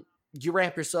can you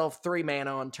ramp yourself 3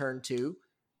 mana on turn 2,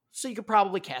 so you could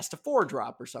probably cast a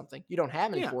 4-drop or something. You don't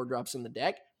have any 4-drops in the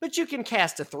deck, but you can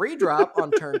cast a 3-drop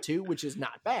on turn 2, which is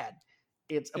not bad.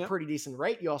 It's a pretty decent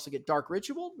rate. You also get Dark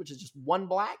Ritual, which is just 1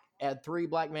 black, add 3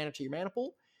 black mana to your mana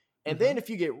pool. And then if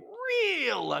you get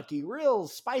real lucky, real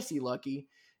spicy lucky,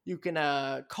 you can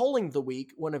Culling the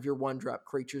Weak, one of your 1-drop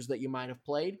creatures that you might have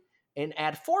played, and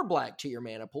add 4 black to your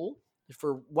mana pool.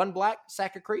 For 1 black,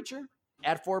 sack a creature,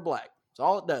 add 4 black. That's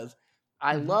all it does.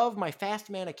 I love my fast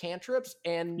mana cantrips,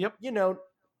 and you know,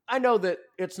 I know that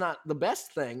it's not the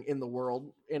best thing in the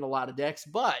world in a lot of decks,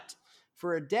 but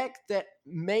for a deck that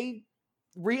may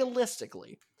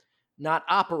realistically not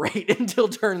operate until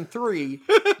turn 3,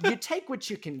 you take what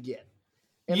you can get.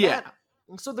 And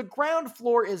so the ground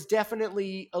floor is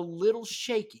definitely a little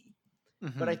shaky.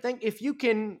 But I think if you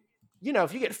can, you know,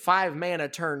 if you get 5 mana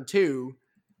turn 2,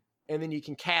 and then you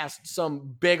can cast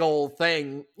some big old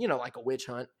thing, you know, like a witch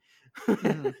hunt,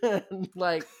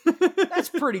 like, that's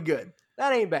pretty good.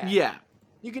 That ain't bad. Yeah.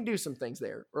 You can do some things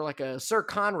there. Or like a Sir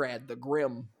Conrad the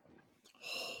Grim.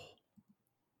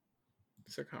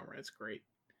 Sir Conrad's great.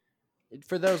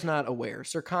 For those not aware,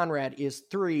 Sir Conrad is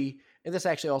 3, and this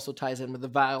actually also ties in with the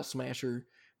Vial Smasher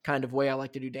kind of way I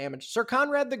like to do damage. Sir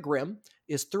Conrad the Grim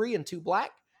is 3 and 2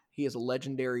 black. He is a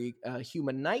legendary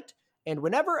human knight, and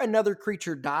whenever another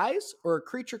creature dies, or a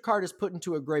creature card is put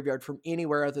into a graveyard from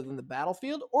anywhere other than the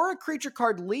battlefield, or a creature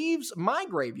card leaves my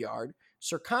graveyard,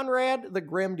 Sir Conrad the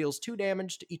Grim deals 2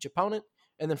 damage to each opponent,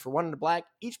 and then for 1 in the black,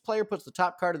 each player puts the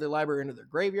top card of their library into their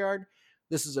graveyard.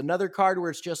 This is another card where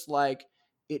it's just like,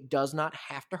 it does not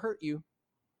have to hurt you.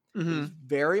 It's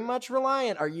very much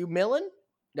reliant. Are you milling?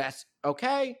 That's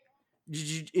okay.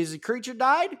 Is a creature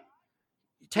died?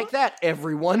 Take that,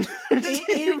 everyone.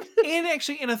 and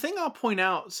actually, and a thing I'll point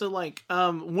out, so like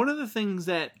one of the things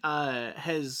that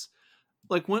has,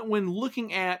 like, when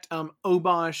looking at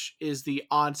Obosh is the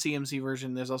odd CMC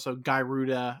version. There's also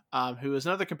Gyruda, who is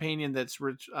another companion that's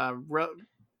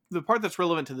the part that's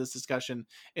relevant to this discussion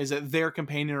is that their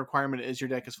companion requirement is your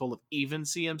deck is full of even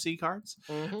CMC cards.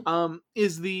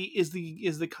 Is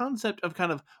the concept of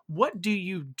kind of what do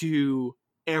you do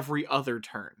every other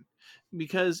turn?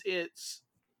 Because it's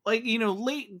like, you know,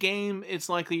 late game, it's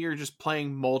likely you're just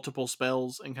playing multiple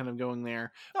spells and kind of going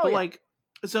there. Like,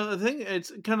 so the thing,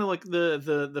 it's kind of like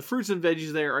the fruits and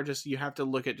veggies there are just, you have to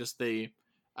look at just the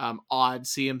odd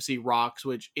CMC rocks,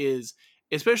 which is,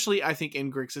 especially I think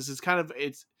in Grixis, it's kind of,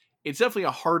 it's definitely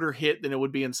a harder hit than it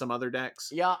would be in some other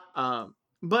decks. Yeah.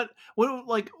 But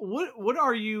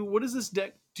what is this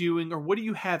deck doing, or what do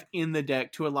you have in the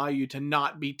deck to allow you to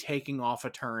not be taking off a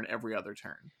turn every other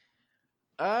turn?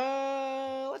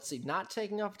 Let's see, not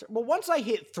taking off. Well, once I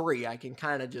hit 3, I can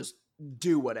kind of just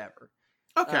do whatever.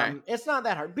 Okay. It's not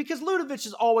that hard because Ludovic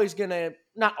is always gonna,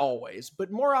 not always,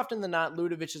 but more often than not,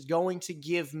 Ludovic is going to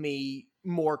give me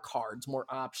more cards, more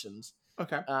options.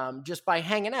 Okay. Just by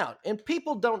hanging out. And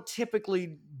people don't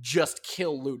typically just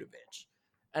kill Ludovic.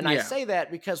 And I say that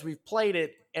because we've played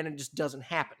it and it just doesn't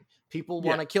happen. People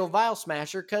want to kill Vial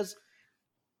Smasher because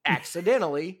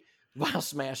accidentally Vial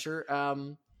Smasher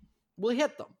will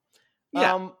hit them.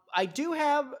 Yeah.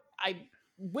 I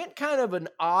went kind of an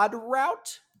odd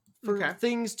route for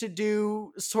things to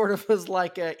do sort of as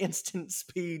like a instant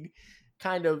speed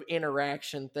kind of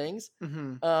interaction things.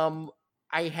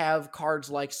 I have cards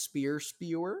like Spear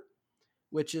Spewer,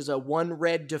 which is a 1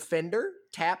 red defender.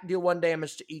 Tap, deal 1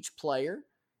 damage to each player.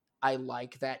 I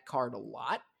like that card a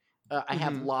lot. I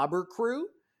have Lobber Crew,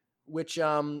 which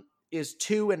is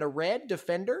 2 and a red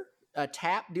defender.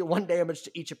 Tap, deal 1 damage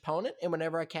to each opponent. And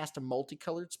whenever I cast a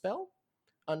multicolored spell,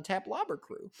 untap Lobber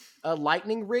Crew.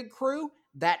 Lightning Rig Crew,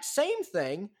 that same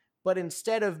thing, but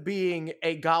instead of being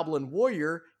a Goblin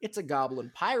Warrior, it's a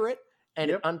Goblin Pirate.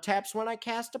 And it untaps when I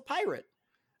cast a Pirate.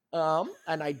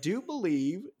 And I do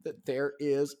believe that there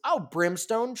is,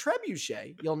 Brimstone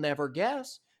Trebuchet. You'll never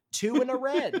guess. 2 and a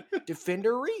red.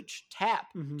 Defender Reach. Tap.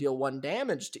 Deal 1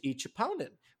 damage to each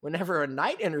opponent. Whenever a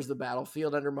knight enters the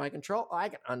battlefield under my control, I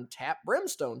can untap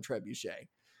Brimstone Trebuchet.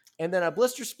 And then a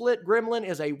Blister Split Gremlin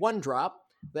is a 1-drop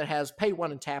that has pay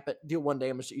 1 and tap it. Deal 1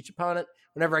 damage to each opponent.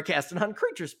 Whenever I cast an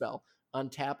on-creature spell,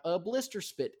 untap a Blister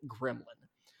Split Gremlin.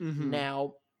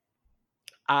 Now,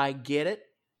 I get it.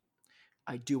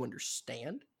 I do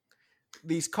understand.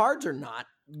 These cards are not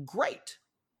great.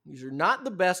 These are not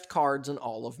the best cards in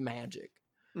all of Magic.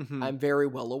 I'm very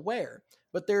well aware.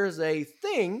 But there is a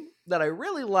thing that I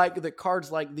really like that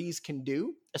cards like these can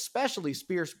do, especially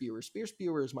Spear Spewer. Spear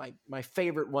Spewer is my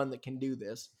favorite one that can do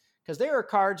this, because there are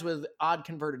cards with odd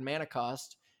converted mana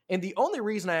cost. And the only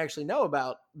reason I actually know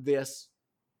about this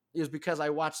is because I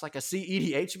watched like a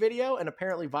CEDH video, and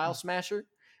apparently Vial Smasher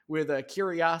with a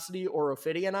Curiosity or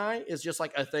Ophidian Eye is just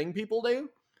like a thing people do.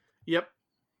 Yep.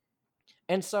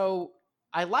 And so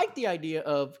I like the idea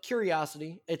of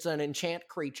Curiosity. It's an enchant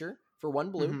creature for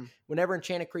 1 blue. Whenever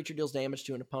enchanted creature deals damage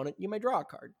to an opponent, you may draw a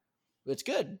card. It's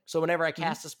good. So whenever I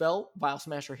cast a spell, Vial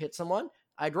Smasher hits someone,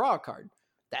 I draw a card.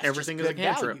 That's everything just is good a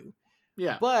cantrip. Value.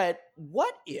 Yeah. But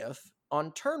what if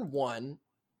on turn 1,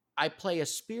 I play a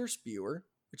Spear Spewer,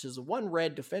 which is a 1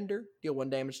 red defender, deal 1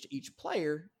 damage to each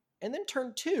player. And then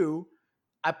turn 2,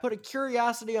 I put a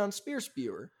Curiosity on Spear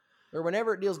Spewer, where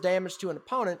whenever it deals damage to an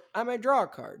opponent, I may draw a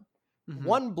card.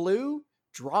 1 blue,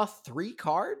 draw 3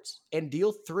 cards, and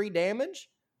deal 3 damage.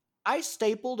 I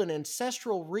stapled an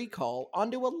Ancestral Recall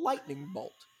onto a Lightning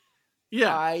Bolt.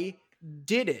 Yeah. I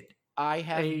did it. I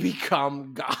have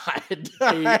become God.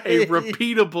 a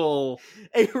repeatable.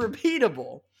 A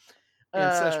repeatable.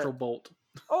 Ancestral Bolt.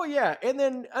 Oh, yeah. And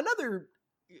then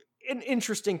an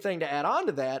interesting thing to add on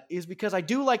to that is because I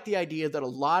do like the idea that a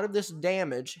lot of this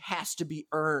damage has to be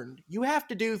earned. You have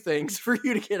to do things for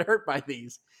you to get hurt by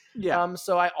these. Yeah.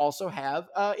 So I also have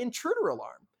Intruder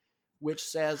Alarm, which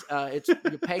says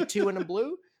you pay 2 in a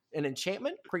blue, an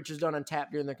enchantment. Creatures don't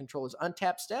untap during their controller's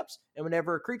untap steps. And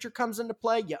whenever a creature comes into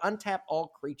play, you untap all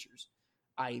creatures.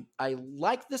 I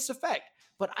like this effect,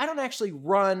 but I don't actually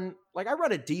run, like I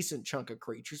run a decent chunk of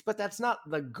creatures, but that's not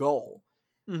the goal.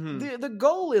 The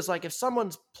goal is like if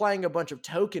someone's playing a bunch of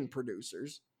token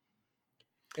producers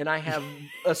and I have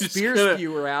a Spear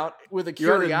Spewer out with a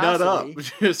Curiosity, nut up,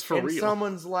 just for and real.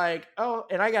 Someone's like, oh,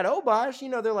 and I got Obosh,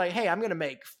 they're like, hey, I'm going to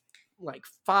make like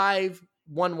 5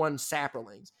 1/1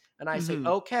 Saproings. And I say,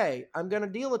 okay, I'm going to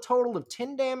deal a total of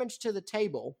 10 damage to the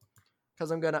table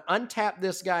because I'm going to untap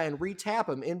this guy and retap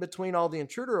him in between all the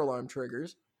Intruder Alarm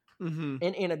triggers. And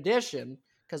in addition,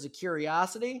 because of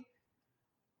Curiosity,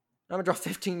 I'm going to draw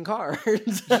 15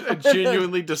 cards. A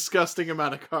genuinely disgusting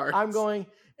amount of cards. I'm going,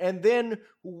 and then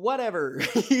whatever,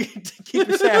 to keep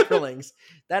your Saprolings.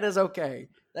 That is okay.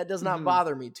 That does not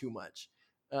bother me too much.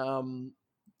 And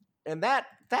that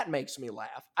makes me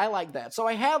laugh. I like that. So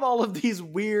I have all of these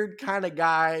weird kind of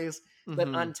guys that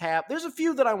untap. There's a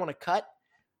few that I want to cut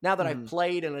now that I've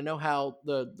played and I know how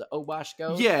the Obosh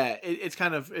goes. Yeah,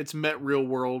 it's met real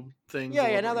world things.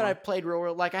 Yeah, now that I've played real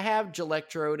world, like I have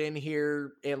Gelectrode in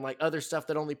here and like other stuff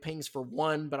that only pings for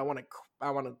 1, but I want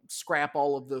to scrap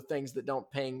all of the things that don't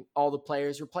ping all the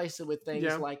players, replace it with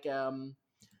things like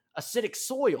Acidic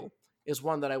Soil is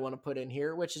one that I want to put in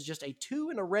here, which is just a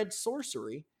 2 and a red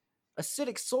sorcery.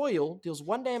 Acidic Soil deals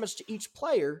 1 damage to each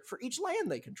player for each land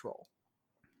they control.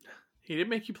 He didn't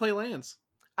make you play lands.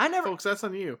 Folks, that's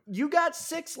on you. You got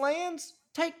 6 lands,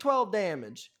 take 12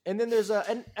 damage. And then there's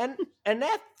an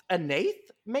Anathemancer?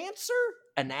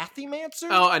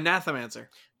 Oh, Anathemancer.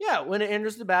 Yeah, when it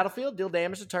enters the battlefield, deal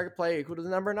damage to target player equal to the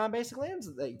number of non-basic lands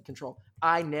that they control.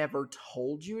 I never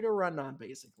told you to run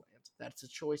non-basic lands. That's a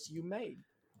choice you made.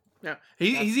 Yeah,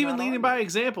 he's even leading by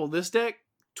example. This deck,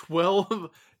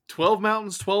 12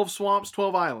 mountains, 12 swamps,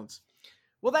 12 islands.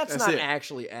 Well, that's not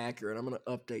actually accurate. I'm going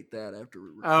to update that after we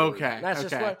record. Okay. That's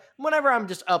just whenever I'm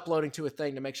just uploading to a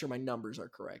thing to make sure my numbers are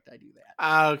correct, I do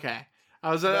that. Okay.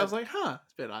 I was like, it's a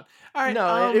bit odd. All right.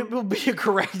 No, it will be a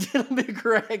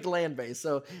correct land base.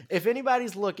 So if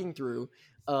anybody's looking through,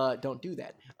 don't do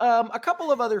that. A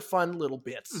couple of other fun little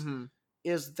bits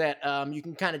is that you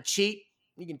can kind of cheat.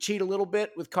 You can cheat a little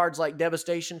bit with cards like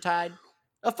Devastation Tide.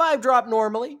 A 5-drop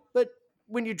normally, but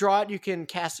when you draw it, you can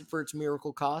cast it for its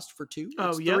miracle cost for 2.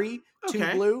 It's 3,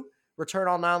 2 blue. Return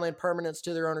all non-land permanents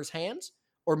to their owner's hands.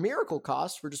 Or miracle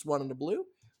cost for just 1 in the blue.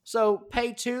 So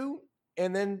pay 2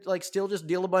 and then still just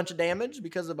deal a bunch of damage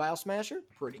because of Bile Smasher.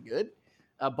 Pretty good.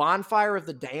 Bonfire of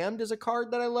the Damned is a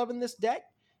card that I love in this deck.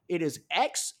 It is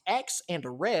X, X, and a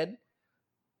red.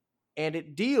 And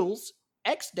it deals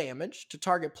X damage to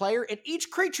target player and each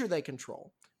creature they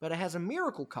control. But it has a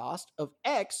miracle cost of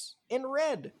X in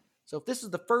red. So if this is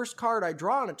the first card I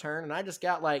draw on a turn and I just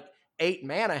got 8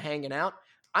 mana hanging out,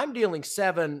 I'm dealing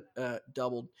 14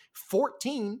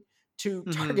 to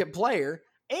target player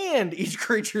and each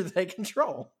creature they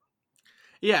control.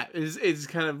 Yeah, it's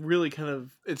kind of really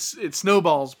it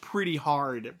snowballs pretty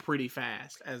hard, pretty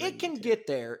fast. It can get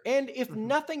there, and if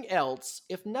nothing else,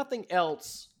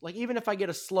 even if I get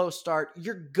a slow start,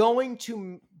 you're going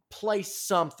to play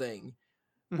something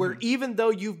where even though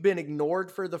you've been ignored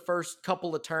for the first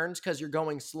couple of turns because you're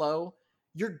going slow,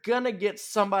 you're gonna get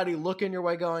somebody looking your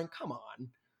way going, come on.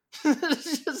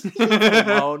 Just leave it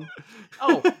alone.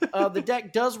 The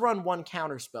deck does run 1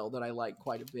 counter spell that I like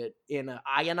quite a bit in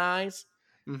Ionize,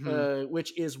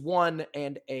 which is 1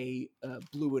 and a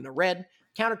blue and a red.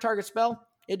 Counter target spell,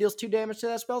 it deals 2 damage to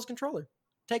that spell's controller.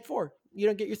 Take 4. You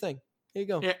don't get your thing. Here you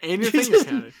go. Yeah, and your thing is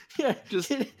counted. Yeah, just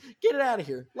get it out of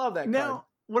here. Love that card.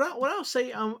 What I'll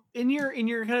say, in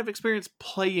your kind of experience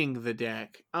playing the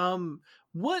deck,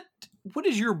 what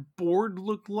does your board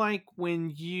look like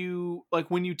when you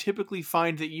typically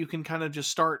find that you can kind of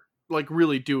just start like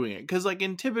really doing it. Because like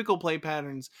in typical play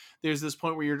patterns, there's this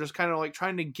point where you're just kind of like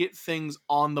trying to get things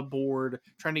on the board,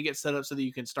 trying to get set up so that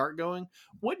you can start going.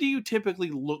 What do you typically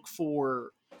look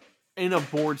for in a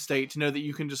board state to know that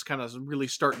you can just kind of really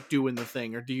start doing the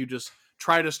thing, or do you just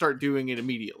try to start doing it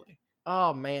immediately?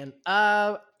 Oh man.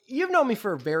 You've known me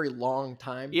for a very long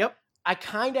time. Yep. I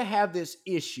kind of have this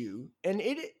issue, and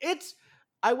it's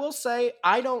I will say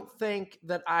I don't think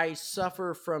that I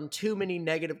suffer from too many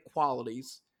negative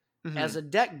qualities as a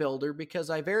deck builder, because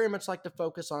I very much like to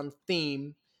focus on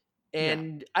theme,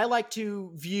 and I like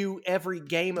to view every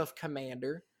game of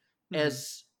Commander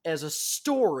as a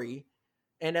story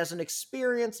and as an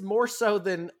experience more so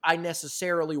than I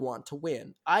necessarily want to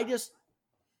win.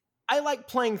 I like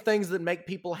playing things that make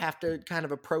people have to kind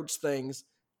of approach things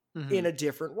in a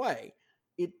different way.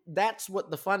 That's what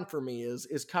the fun for me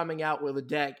is coming out with a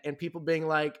deck and people being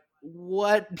like,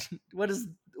 why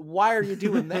are you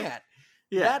doing that?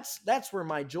 That's where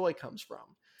my joy comes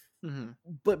from.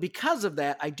 But because of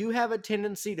that, I do have a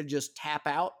tendency to just tap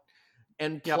out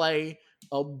and play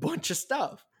a bunch of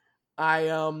stuff.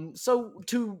 So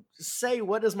to say,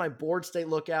 what does my board state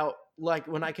look out like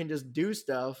when I can just do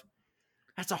stuff?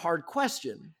 That's a hard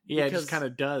question. Yeah, it just kind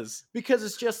of does. Because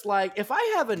it's just like, if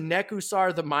I have a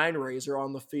Nekusar the Mindrazor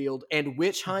on the field and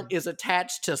Witch Hunt is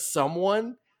attached to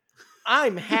someone,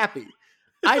 I'm happy.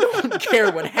 I don't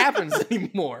care what happens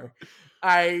anymore.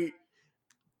 I've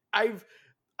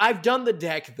done the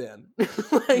deck then.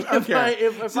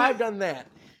 If I've done that.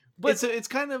 But it's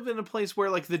kind of in a place where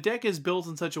like the deck is built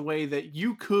in such a way that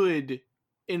you could,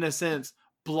 in a sense,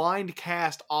 blind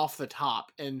cast off the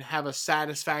top and have a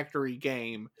satisfactory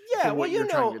game. Yeah, well, you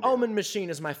know, Omen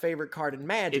Machine is my favorite card in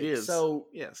Magic. It is. So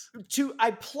yes, I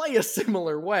play a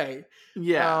similar way.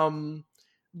 Yeah.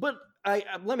 But I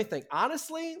let me think.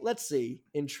 Honestly, let's see.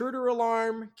 Intruder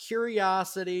Alarm,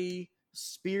 Curiosity,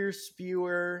 Spear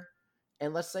Spewer,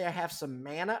 and let's say I have some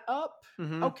mana up.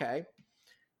 Okay.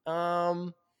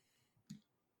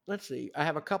 Let's see. I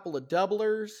have a couple of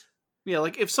doublers. Yeah,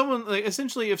 like if someone, like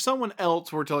essentially, if someone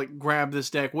else were to like grab this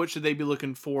deck, what should they be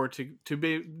looking for to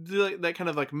be that kind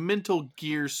of like mental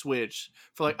gear switch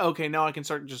for like, okay, now I can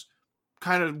start just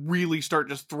kind of really start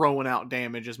just throwing out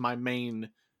damage as my main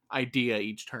idea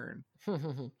each turn.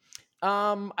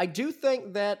 I do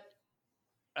think that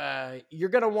you're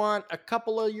gonna want a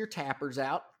couple of your tappers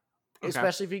out,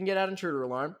 especially if you can get out Intruder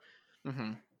Alarm.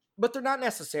 But they're not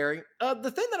necessary.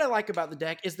 The thing that I like about the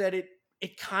deck is that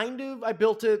it kind of, I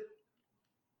built it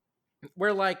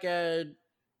where like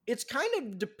it's kind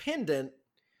of dependent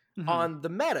on the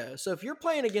meta. So if you're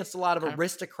playing against a lot of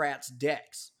aristocrats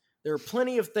decks, there are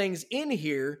plenty of things in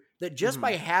here that just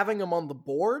by having them on the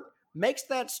board makes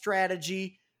that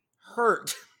strategy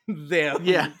hurt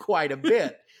them quite a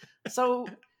bit. So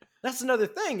that's another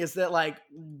thing, is that like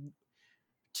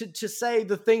to say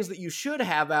the things that you should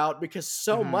have out, because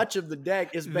so much of the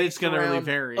deck is based around really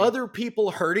vary. Other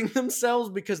people hurting themselves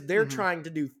because they're trying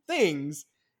to do things.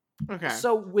 Okay.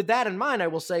 So with that in mind, I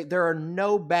will say there are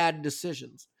no bad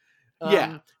decisions.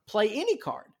 Play any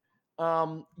card.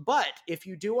 But if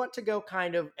you do want to go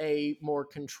kind of a more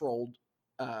controlled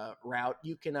route,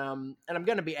 you can, and I'm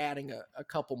going to be adding a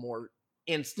couple more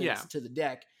instances to the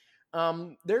deck.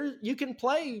 There you can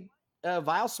play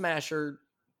Vial Smasher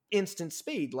instant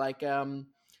speed. Like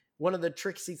one of the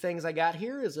tricksy things I got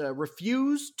here is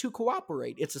Refuse to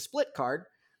Cooperate. It's a split card.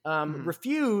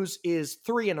 Refuse is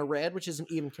 3 and a red, which is an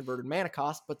even converted mana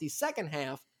cost, but the second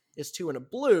half is 2 and a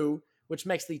blue, which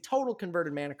makes the total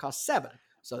converted mana cost 7.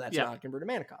 So that's not a converted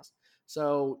mana cost.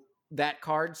 So that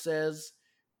card says,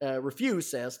 Refuse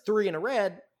says 3 and a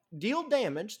red, deal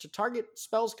damage to target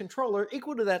spell's controller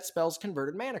equal to that spell's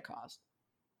converted mana cost.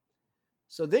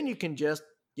 So then you can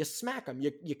you smack them.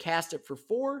 You cast it for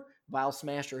 4. Vial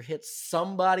Smasher hits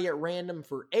somebody at random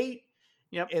for 8.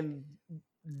 And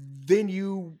then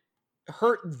you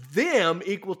hurt them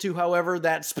equal to however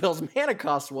that spell's mana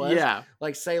cost was.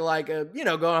 Like say like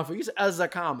going off of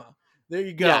Azakama. There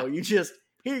you go. You just,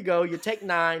 here you go. You take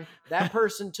 9. That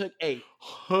person took 8.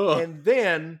 And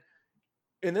then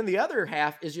the other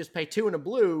half is just pay 2 and a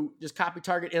blue, just copy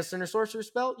target instant or sorcerer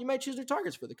spell. You may choose your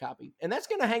targets for the copy. And that's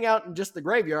going to hang out in just the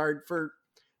graveyard for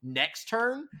next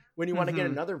turn when you want to get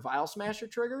another Vial Smasher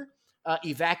trigger.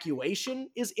 Evacuation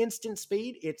is instant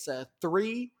speed. It's a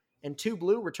 3 and 2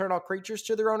 blue, return all creatures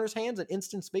to their owner's hands at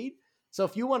instant speed. So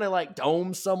if you want to like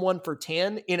dome someone for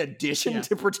 10 in addition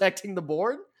to protecting the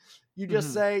board, you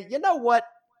just say, you know what?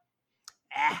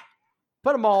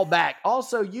 Put them all back.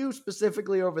 Also, you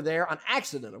specifically over there, on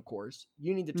accident, of course,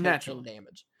 you need to take 10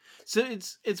 damage. So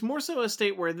it's more so a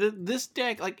state where this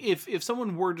deck, like if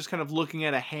someone were just kind of looking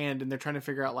at a hand and they're trying to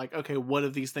figure out like, okay, what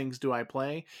of these things do I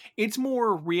play? It's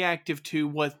more reactive to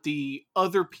what the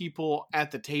other people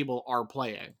at the table are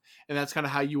playing. And that's kind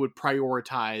of how you would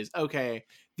prioritize, okay,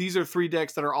 these are 3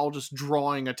 decks that are all just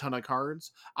drawing a ton of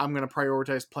cards. I'm going to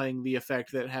prioritize playing the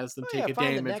effect that has them take a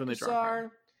damage when they draw a card.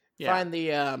 Yeah. Find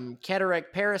the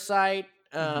Cataract Parasite.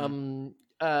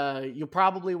 You'll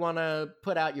probably want to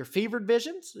put out your Fevered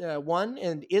Visions. 1,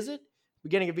 and is it?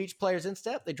 Beginning of each player's end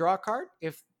step, they draw a card.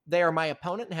 If they are my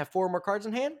opponent and have 4 more cards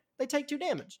in hand, they take 2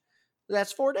 damage.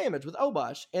 That's 4 damage with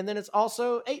Obosh. And then it's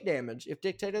also 8 damage if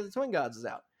Dictator of the Twin Gods is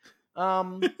out.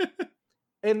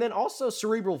 And then also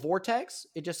Cerebral Vortex.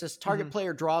 It just says target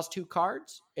player draws 2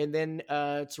 cards, and then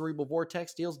Cerebral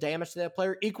Vortex deals damage to that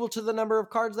player equal to the number of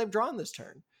cards they've drawn this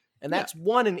turn. And that's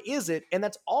 1 and is it, and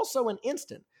that's also an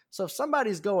instant. So if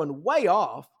somebody's going way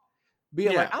off,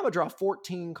 being like, I'm going to draw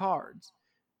 14 cards.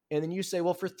 And then you say,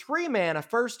 well, for 3 mana,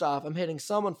 first off, I'm hitting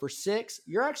someone for 6.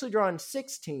 You're actually drawing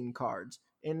 16 cards.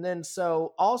 And then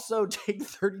so also take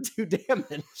 32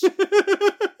 damage.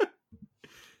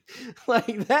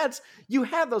 Like that's, you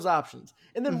have those options.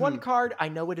 And then 1 card, I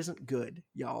know it isn't good,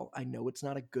 y'all. I know it's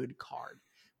not a good card,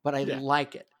 but I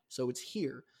like it. So it's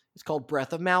here. It's called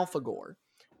Breath of Malfegor.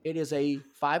 It is a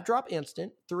 5-drop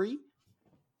instant, 3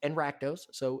 and Rakdos,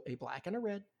 so a black and a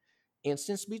red.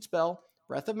 Instant speed spell.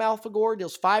 Breath of Malfegor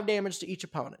deals 5 damage to each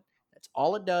opponent. That's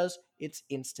all it does. It's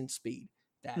instant speed.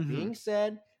 That being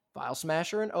said, Vial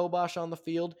Smasher and Obosh on the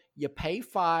field. You pay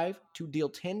 5 to deal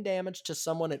 10 damage to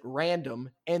someone at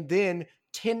random, and then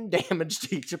 10 damage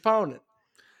to each opponent.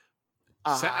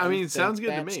 I mean, sounds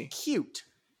good to me. Cute.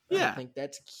 Yeah, I think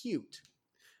that's cute.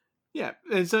 Yeah,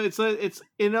 and so it's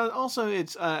also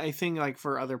it's a thing like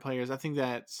for other players. I think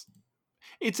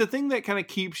it's a thing that kind of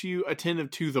keeps you attentive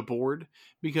to the board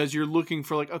because you're looking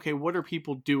for like, okay, what are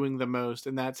people doing the most?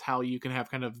 And that's how you can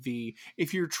have kind of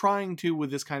if you're trying to,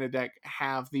 with this kind of deck,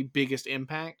 have the biggest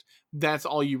impact, that's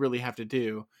all you really have to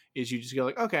do is you just go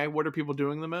like, okay, what are people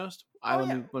doing the most? Let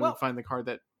me find the card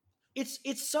that.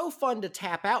 It's so fun to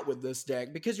tap out with this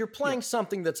deck because you're playing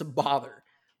something that's a bother.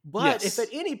 But if at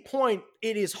any point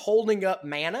it is holding up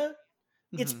mana,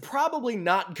 it's probably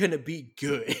not going to be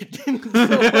good. So,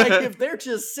 like, if they're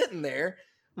just sitting there,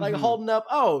 like, holding up,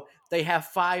 they have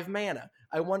 5 mana.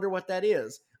 I wonder what that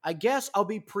is. I guess I'll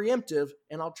be preemptive,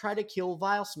 and I'll try to kill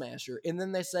Vial Smasher. And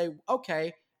then they say,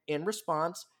 okay, in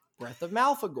response, Breath of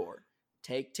Malfegor.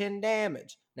 Take 10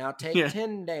 damage. Now take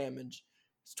 10 damage.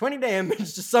 It's 20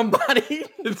 damage to somebody.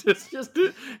 It's just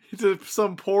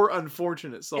some poor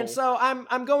unfortunate soul. And so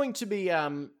I'm going to be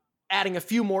adding a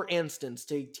few more instants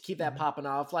to keep that popping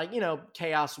off, like,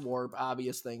 Chaos Warp,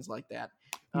 obvious things like that.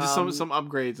 Just some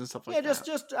upgrades and stuff like that. Yeah,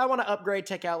 just I want to upgrade,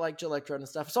 take out like Electro and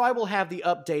stuff. So I will have the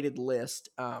updated list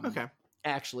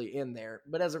actually in there.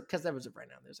 But because that was it right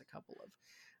now, there's a couple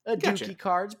of dookie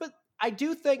cards. But I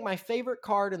do think my favorite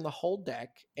card in the whole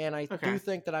deck, and I do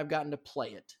think that I've gotten to play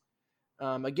it.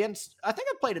 I think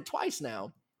I've played it twice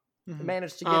now. I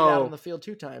managed to get it out on the field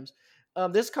 2 times.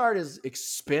 This card is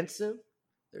expensive.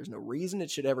 There's no reason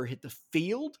it should ever hit the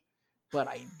field, but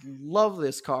I love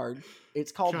this card.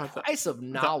 It's called Price of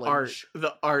Knowledge.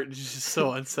 The art is just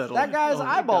so unsettling. That guy's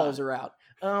eyeballs are out.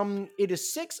 It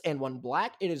is 6 and 1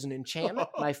 black. It is an enchantment.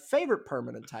 My favorite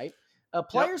permanent type.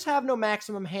 Players have no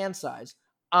maximum hand size.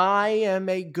 I am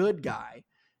a good guy.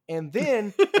 And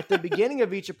then, at the beginning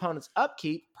of each opponent's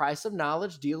upkeep, Price of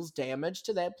Knowledge deals damage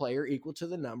to that player equal to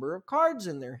the number of cards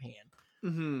in their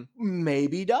hand.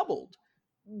 Maybe doubled.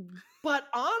 But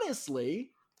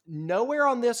honestly, nowhere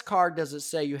on this card does it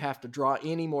say you have to draw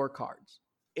any more cards.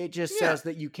 It just says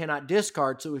that you cannot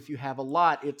discard, so if you have a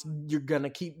lot, you're going to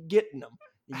keep getting them.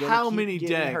 How many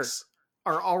decks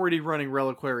are already running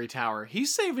Reliquary Tower?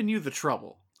 He's saving you the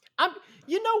trouble.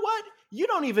 You know what? You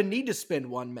don't even need to spend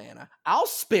 1 mana. I'll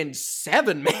spend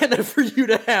 7 mana for you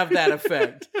to have that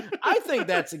effect. I think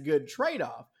that's a good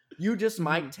trade-off. You just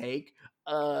might take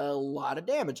a lot of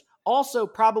damage. Also,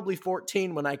 probably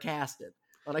 14 when I cast it.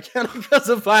 On account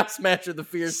of Vial Smasher the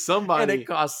Fierce. And it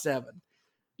costs 7.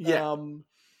 Yeah.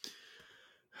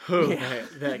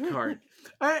 That card.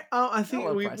 All right, I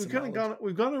think we've kind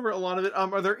of gone over a lot of it.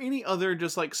 Are there any other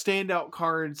just like standout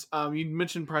cards? You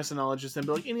mentioned Price of Knowledge just then,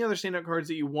 but like any other standout cards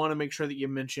that you want to make sure that you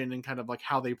mention and kind of like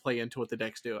how they play into what the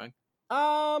deck's doing?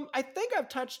 I think I've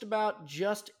touched about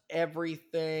just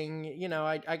everything.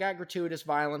 I got Gratuitous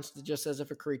Violence that just says if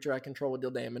a creature I control would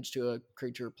deal damage to a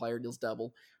creature, player deals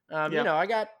double. I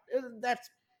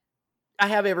I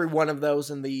have every one of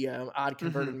those in the odd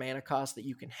converted mana cost that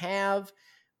you can have.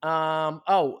 Card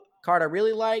I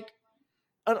really like,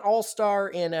 an all-star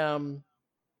in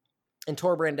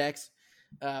Torbran decks,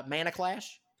 Mana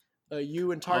Clash.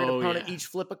 You and target opponent each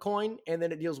flip a coin, and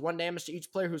then it deals 1 damage to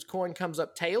each player whose coin comes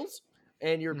up tails.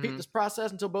 And you repeat this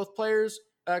process until both players'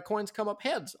 coins come up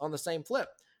heads on the same flip.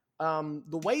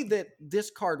 The way that this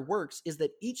card works is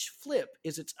that each flip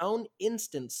is its own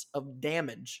instance of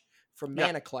damage from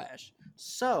Mana Clash.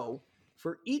 So,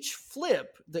 for each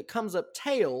flip that comes up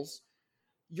tails,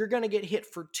 you're going to get hit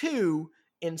for 2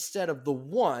 instead of the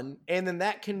 1, and then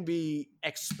that can be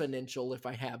exponential if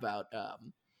I have out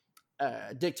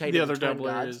Dictator the other Twin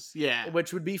doublers, Gods,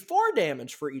 which would be 4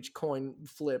 damage for each coin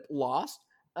flip lost.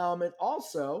 And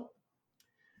also,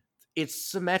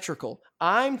 it's symmetrical.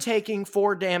 I'm taking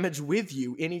 4 damage with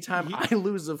you anytime I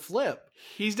lose a flip.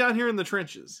 He's down here in the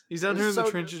trenches. He's down here in the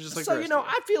trenches just like so.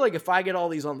 I feel like if I get all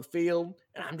these on the field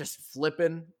and I'm just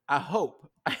flipping, I hope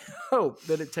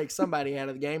that it takes somebody out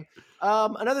of the game.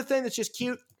 Another thing that's just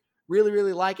cute, really,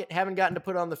 really like it. Haven't gotten to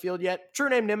put it on the field yet. True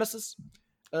Name Nemesis.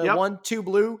 1, 2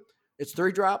 blue. It's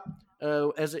 3-drop.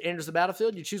 As it enters the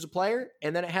battlefield, you choose a player,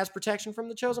 and then it has protection from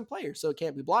the chosen player. So it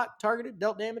can't be blocked, targeted,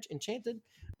 dealt damage, enchanted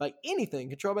by anything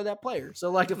controlled by that player. So,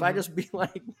 like, if I just be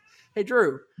like, hey,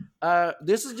 Drew,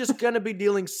 this is just going to be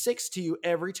dealing 6 to you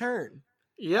every turn.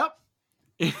 Yep.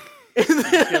 There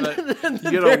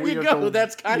you go.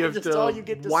 That's kind of just all you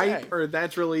get to say. Or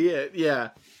that's really it. Yeah.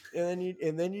 And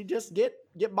then you just get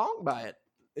bonked by it.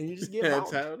 And you just get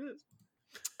bonked. That's how it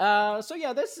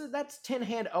is. That's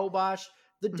 10-hand Obosh.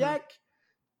 The deck,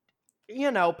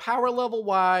 power level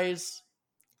wise,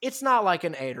 it's not like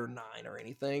an 8 or 9 or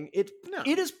anything. It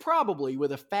is probably,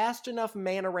 with a fast enough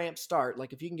mana ramp start,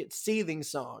 like if you can get Seething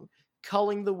Song,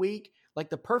 Culling the Weak, like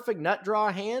the perfect nut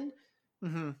draw hand,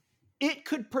 it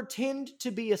could pretend to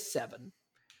be a 7.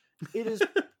 It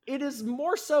is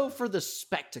more so for the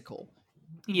spectacle.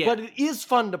 Yeah. But it is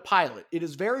fun to pilot. It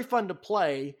is very fun to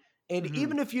play. And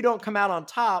even if you don't come out on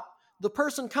top, the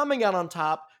person coming out on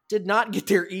top did not get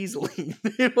there easily.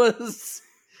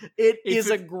 It is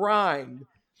a grind.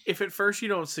 If at first you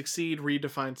don't succeed,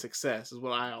 redefine success is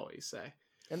what I always say.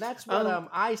 And that's what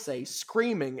I say,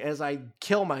 screaming as I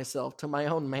kill myself to my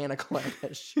own Mana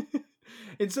Clash.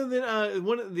 And so then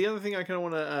the other thing I kind of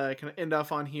want to kind of end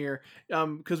off on here,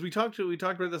 because we talked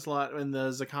about this a lot in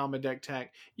the Zakama deck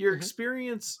tech, your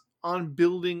experience on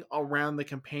building around the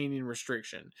companion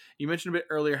restriction. You mentioned a bit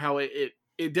earlier how it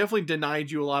definitely denied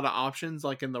you a lot of options,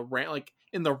 like in the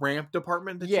ramp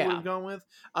department that you would have gone with.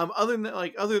 Other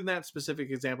than that specific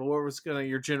example, what was kind of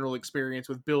your general experience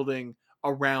with building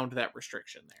around that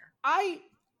restriction there?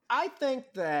 I think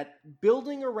that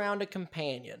building around a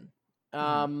companion,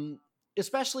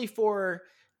 especially for,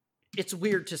 it's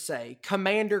weird to say,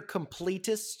 commander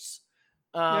completists,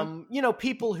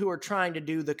 people who are trying to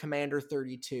do the Commander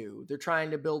 32. They're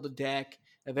trying to build a deck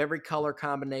of every color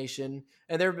combination.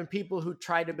 And there have been people who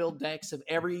try to build decks of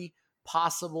every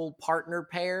possible partner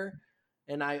pair.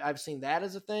 And I've seen that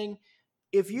as a thing.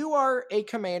 If you are a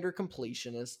commander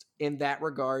completionist in that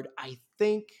regard, I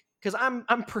think, because I'm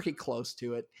pretty close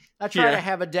to it. I try to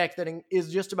have a deck that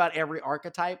is just about every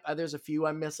archetype. There's a few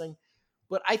I'm missing.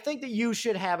 But I think that you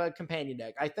should have a companion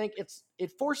deck. I think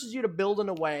it forces you to build in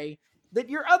a way that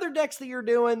your other decks that you're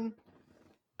doing,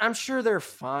 I'm sure they're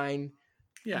fine.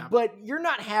 Yeah. But you're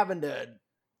not having to,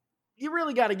 you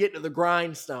really got to get to the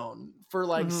grindstone for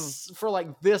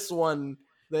this one.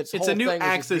 It's a new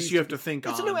axis you have to think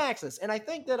on. It's a new axis. And I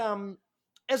think that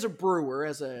as a brewer,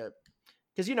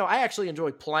 because I actually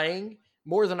enjoy playing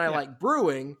more than I like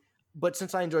brewing, but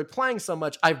since I enjoy playing so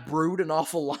much, I've brewed an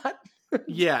awful lot.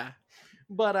 Yeah.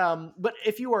 But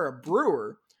if you are a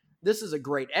brewer, this is a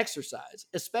great exercise,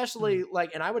 especially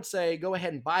and I would say go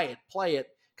ahead and buy it, play it.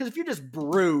 Because if you just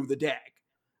brew the deck,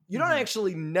 you don't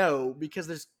actually know, because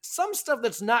there's some stuff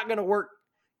that's not going to work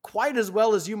quite as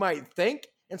well as you might think.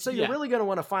 And so you're really going to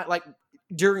want to find, like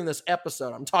during this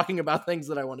episode, I'm talking about things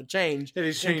that I want to change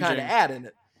and kind of add in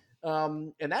it.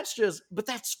 And but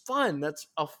that's fun. That's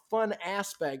a fun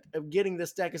aspect of getting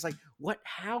this deck. It's like,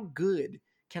 how good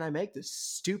can I make this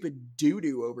stupid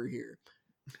doo-doo over here?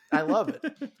 I love it.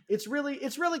 It's really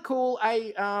cool.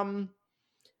 I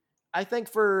think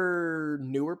for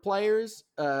newer players,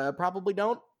 probably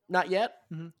not yet.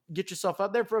 Get yourself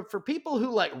up there. For people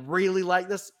who really like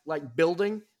this, like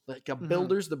building, like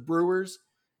builders, the brewers,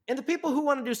 and the people who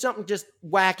want to do something just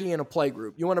wacky in a play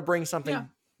group. You want to bring something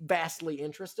vastly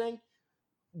interesting.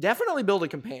 Definitely build a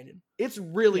companion. It's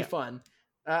really fun.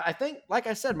 I think, like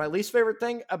I said, my least favorite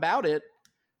thing about it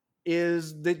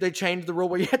is they changed the rule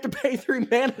where you have to pay 3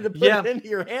 mana to put it into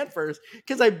your hand first,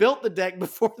 because I built the deck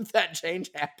before that change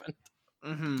happened.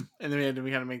 And then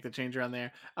we kind of make the change around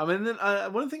there. And then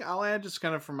one thing I'll add, just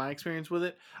kind of from my experience with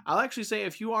it, I'll actually say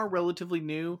if you are relatively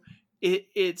new,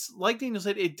 it's like Daniel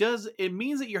said, it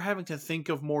means that you're having to think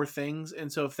of more things,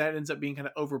 and so if that ends up being kind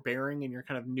of overbearing and you're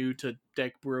kind of new to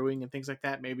deck brewing and things like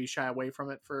that, maybe shy away from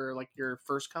it for like your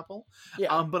first couple.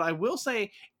 But I will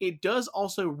say it does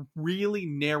also really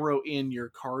narrow in your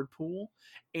card pool,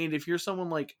 and if you're someone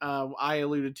like I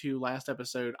alluded to last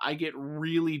episode, I get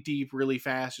really deep really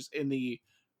fast just in the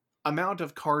amount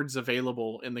of cards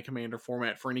available in the Commander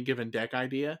format for any given deck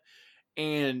idea.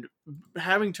 And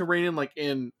having to rein in, like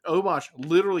in Obosh,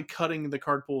 literally cutting the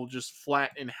card pool just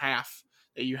flat in half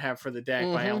that you have for the deck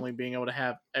by only being able to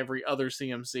have every other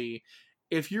CMC.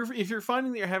 If you're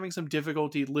finding that you're having some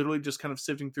difficulty literally just kind of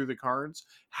sifting through the cards,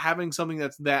 having something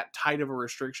that's that tight of a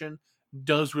restriction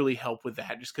does really help with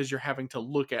that, just because you're having to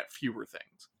look at fewer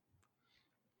things.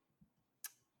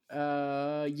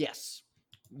 Yes.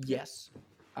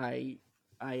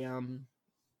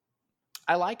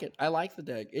 I like it. I like the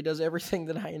deck. It does everything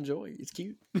that I enjoy. It's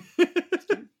cute. It's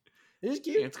cute. It is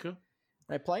cute. It's cool.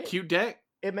 I play it. Cute deck.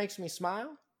 It makes me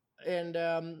smile. And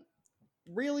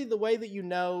really the way that you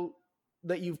know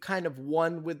that you've kind of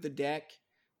won with the deck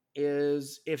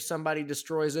is if somebody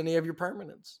destroys any of your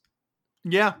permanents.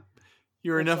 Yeah.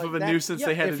 You're enough of a nuisance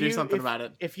they had to do something about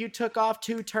it. If you took off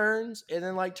 2 turns and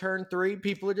then like turn 3,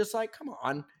 people are just like, come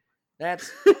on.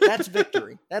 That's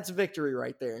victory. That's victory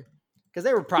right there. Because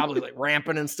they were probably like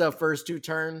ramping and stuff first 2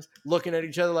 turns, looking at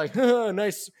each other like,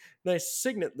 nice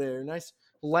signet there, nice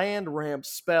land ramp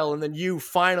spell, and then you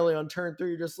finally on turn 3,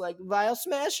 you're just like, Vial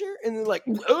Smasher, and then like,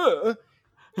 who's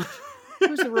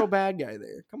the real bad guy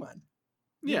there? Come on,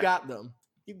 you got them.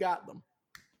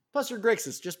 Plus, you're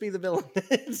Grixis. Just be the villain.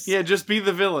 Yeah, just be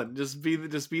the villain. Just be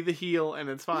the heel, and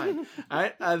it's fine. All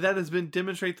right, that has been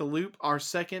Demonstrate the Loop, our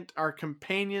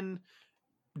companion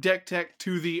deck tech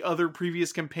to the other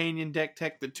previous companion deck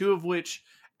tech, the 2 of which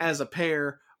as a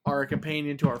pair are a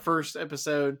companion to our first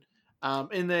episode.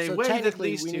 In the so way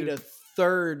technically that we need a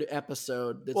 3rd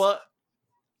episode. Well,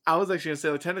 I was actually gonna say,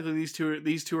 like, technically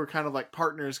these two are kind of like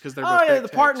partners because they're both the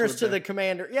partners to the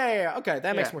commander. Yeah. Okay,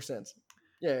 that makes more sense.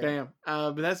 Yeah. Bam.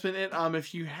 But that's been it.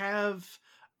 If you have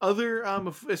other,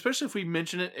 especially if we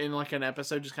mention it in like an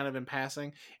episode, just kind of in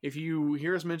passing, if you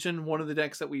hear us mention one of the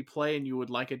decks that we play and you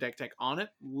would like a deck tech on it,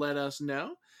 let us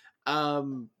know.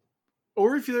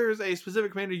 Or if there's a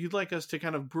specific commander you'd like us to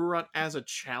kind of brew run as a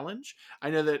challenge.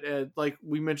 I know that, like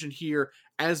we mentioned here,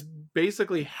 as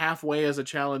basically halfway as a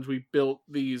challenge, we built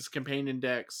these companion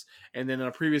decks, and then in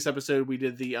a previous episode we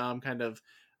did the kind of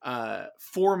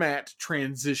format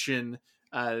transition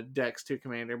decks to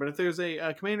commander. But if there's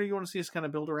a commander you want to see us kind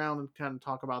of build around and kind of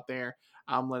talk about there,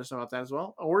 let us know about that as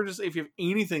well. Or just if you have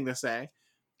anything to say,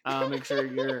 make sure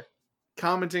you're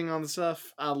commenting on the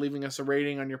stuff, leaving us a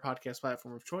rating on your podcast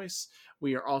platform of choice.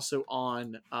 We are also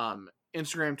on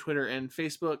Instagram, Twitter, and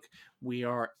Facebook. We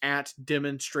are at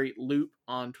Demonstrate Loop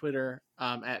on Twitter,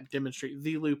 at Demonstrate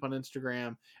the Loop on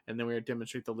Instagram, and then we are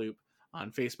Demonstrate the Loop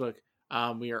on Facebook.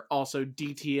 We are also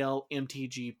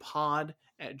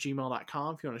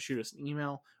DTLMTGpod@gmail.com if you want to shoot us an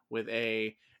email with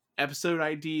a episode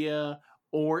idea,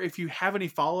 or if you have any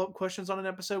follow-up questions on an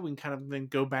episode, we can kind of then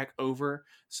go back over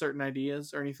certain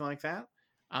ideas or anything like that.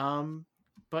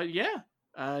 But yeah,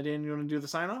 Dan, you want to do the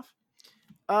sign-off?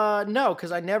 No,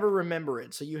 because I never remember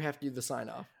it, so you have to do the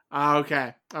sign-off.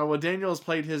 Okay. Well, Daniel has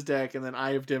played his deck, and then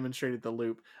I have demonstrated the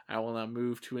loop. I will now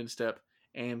move to instep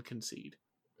and concede.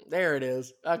 There it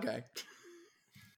is. Okay.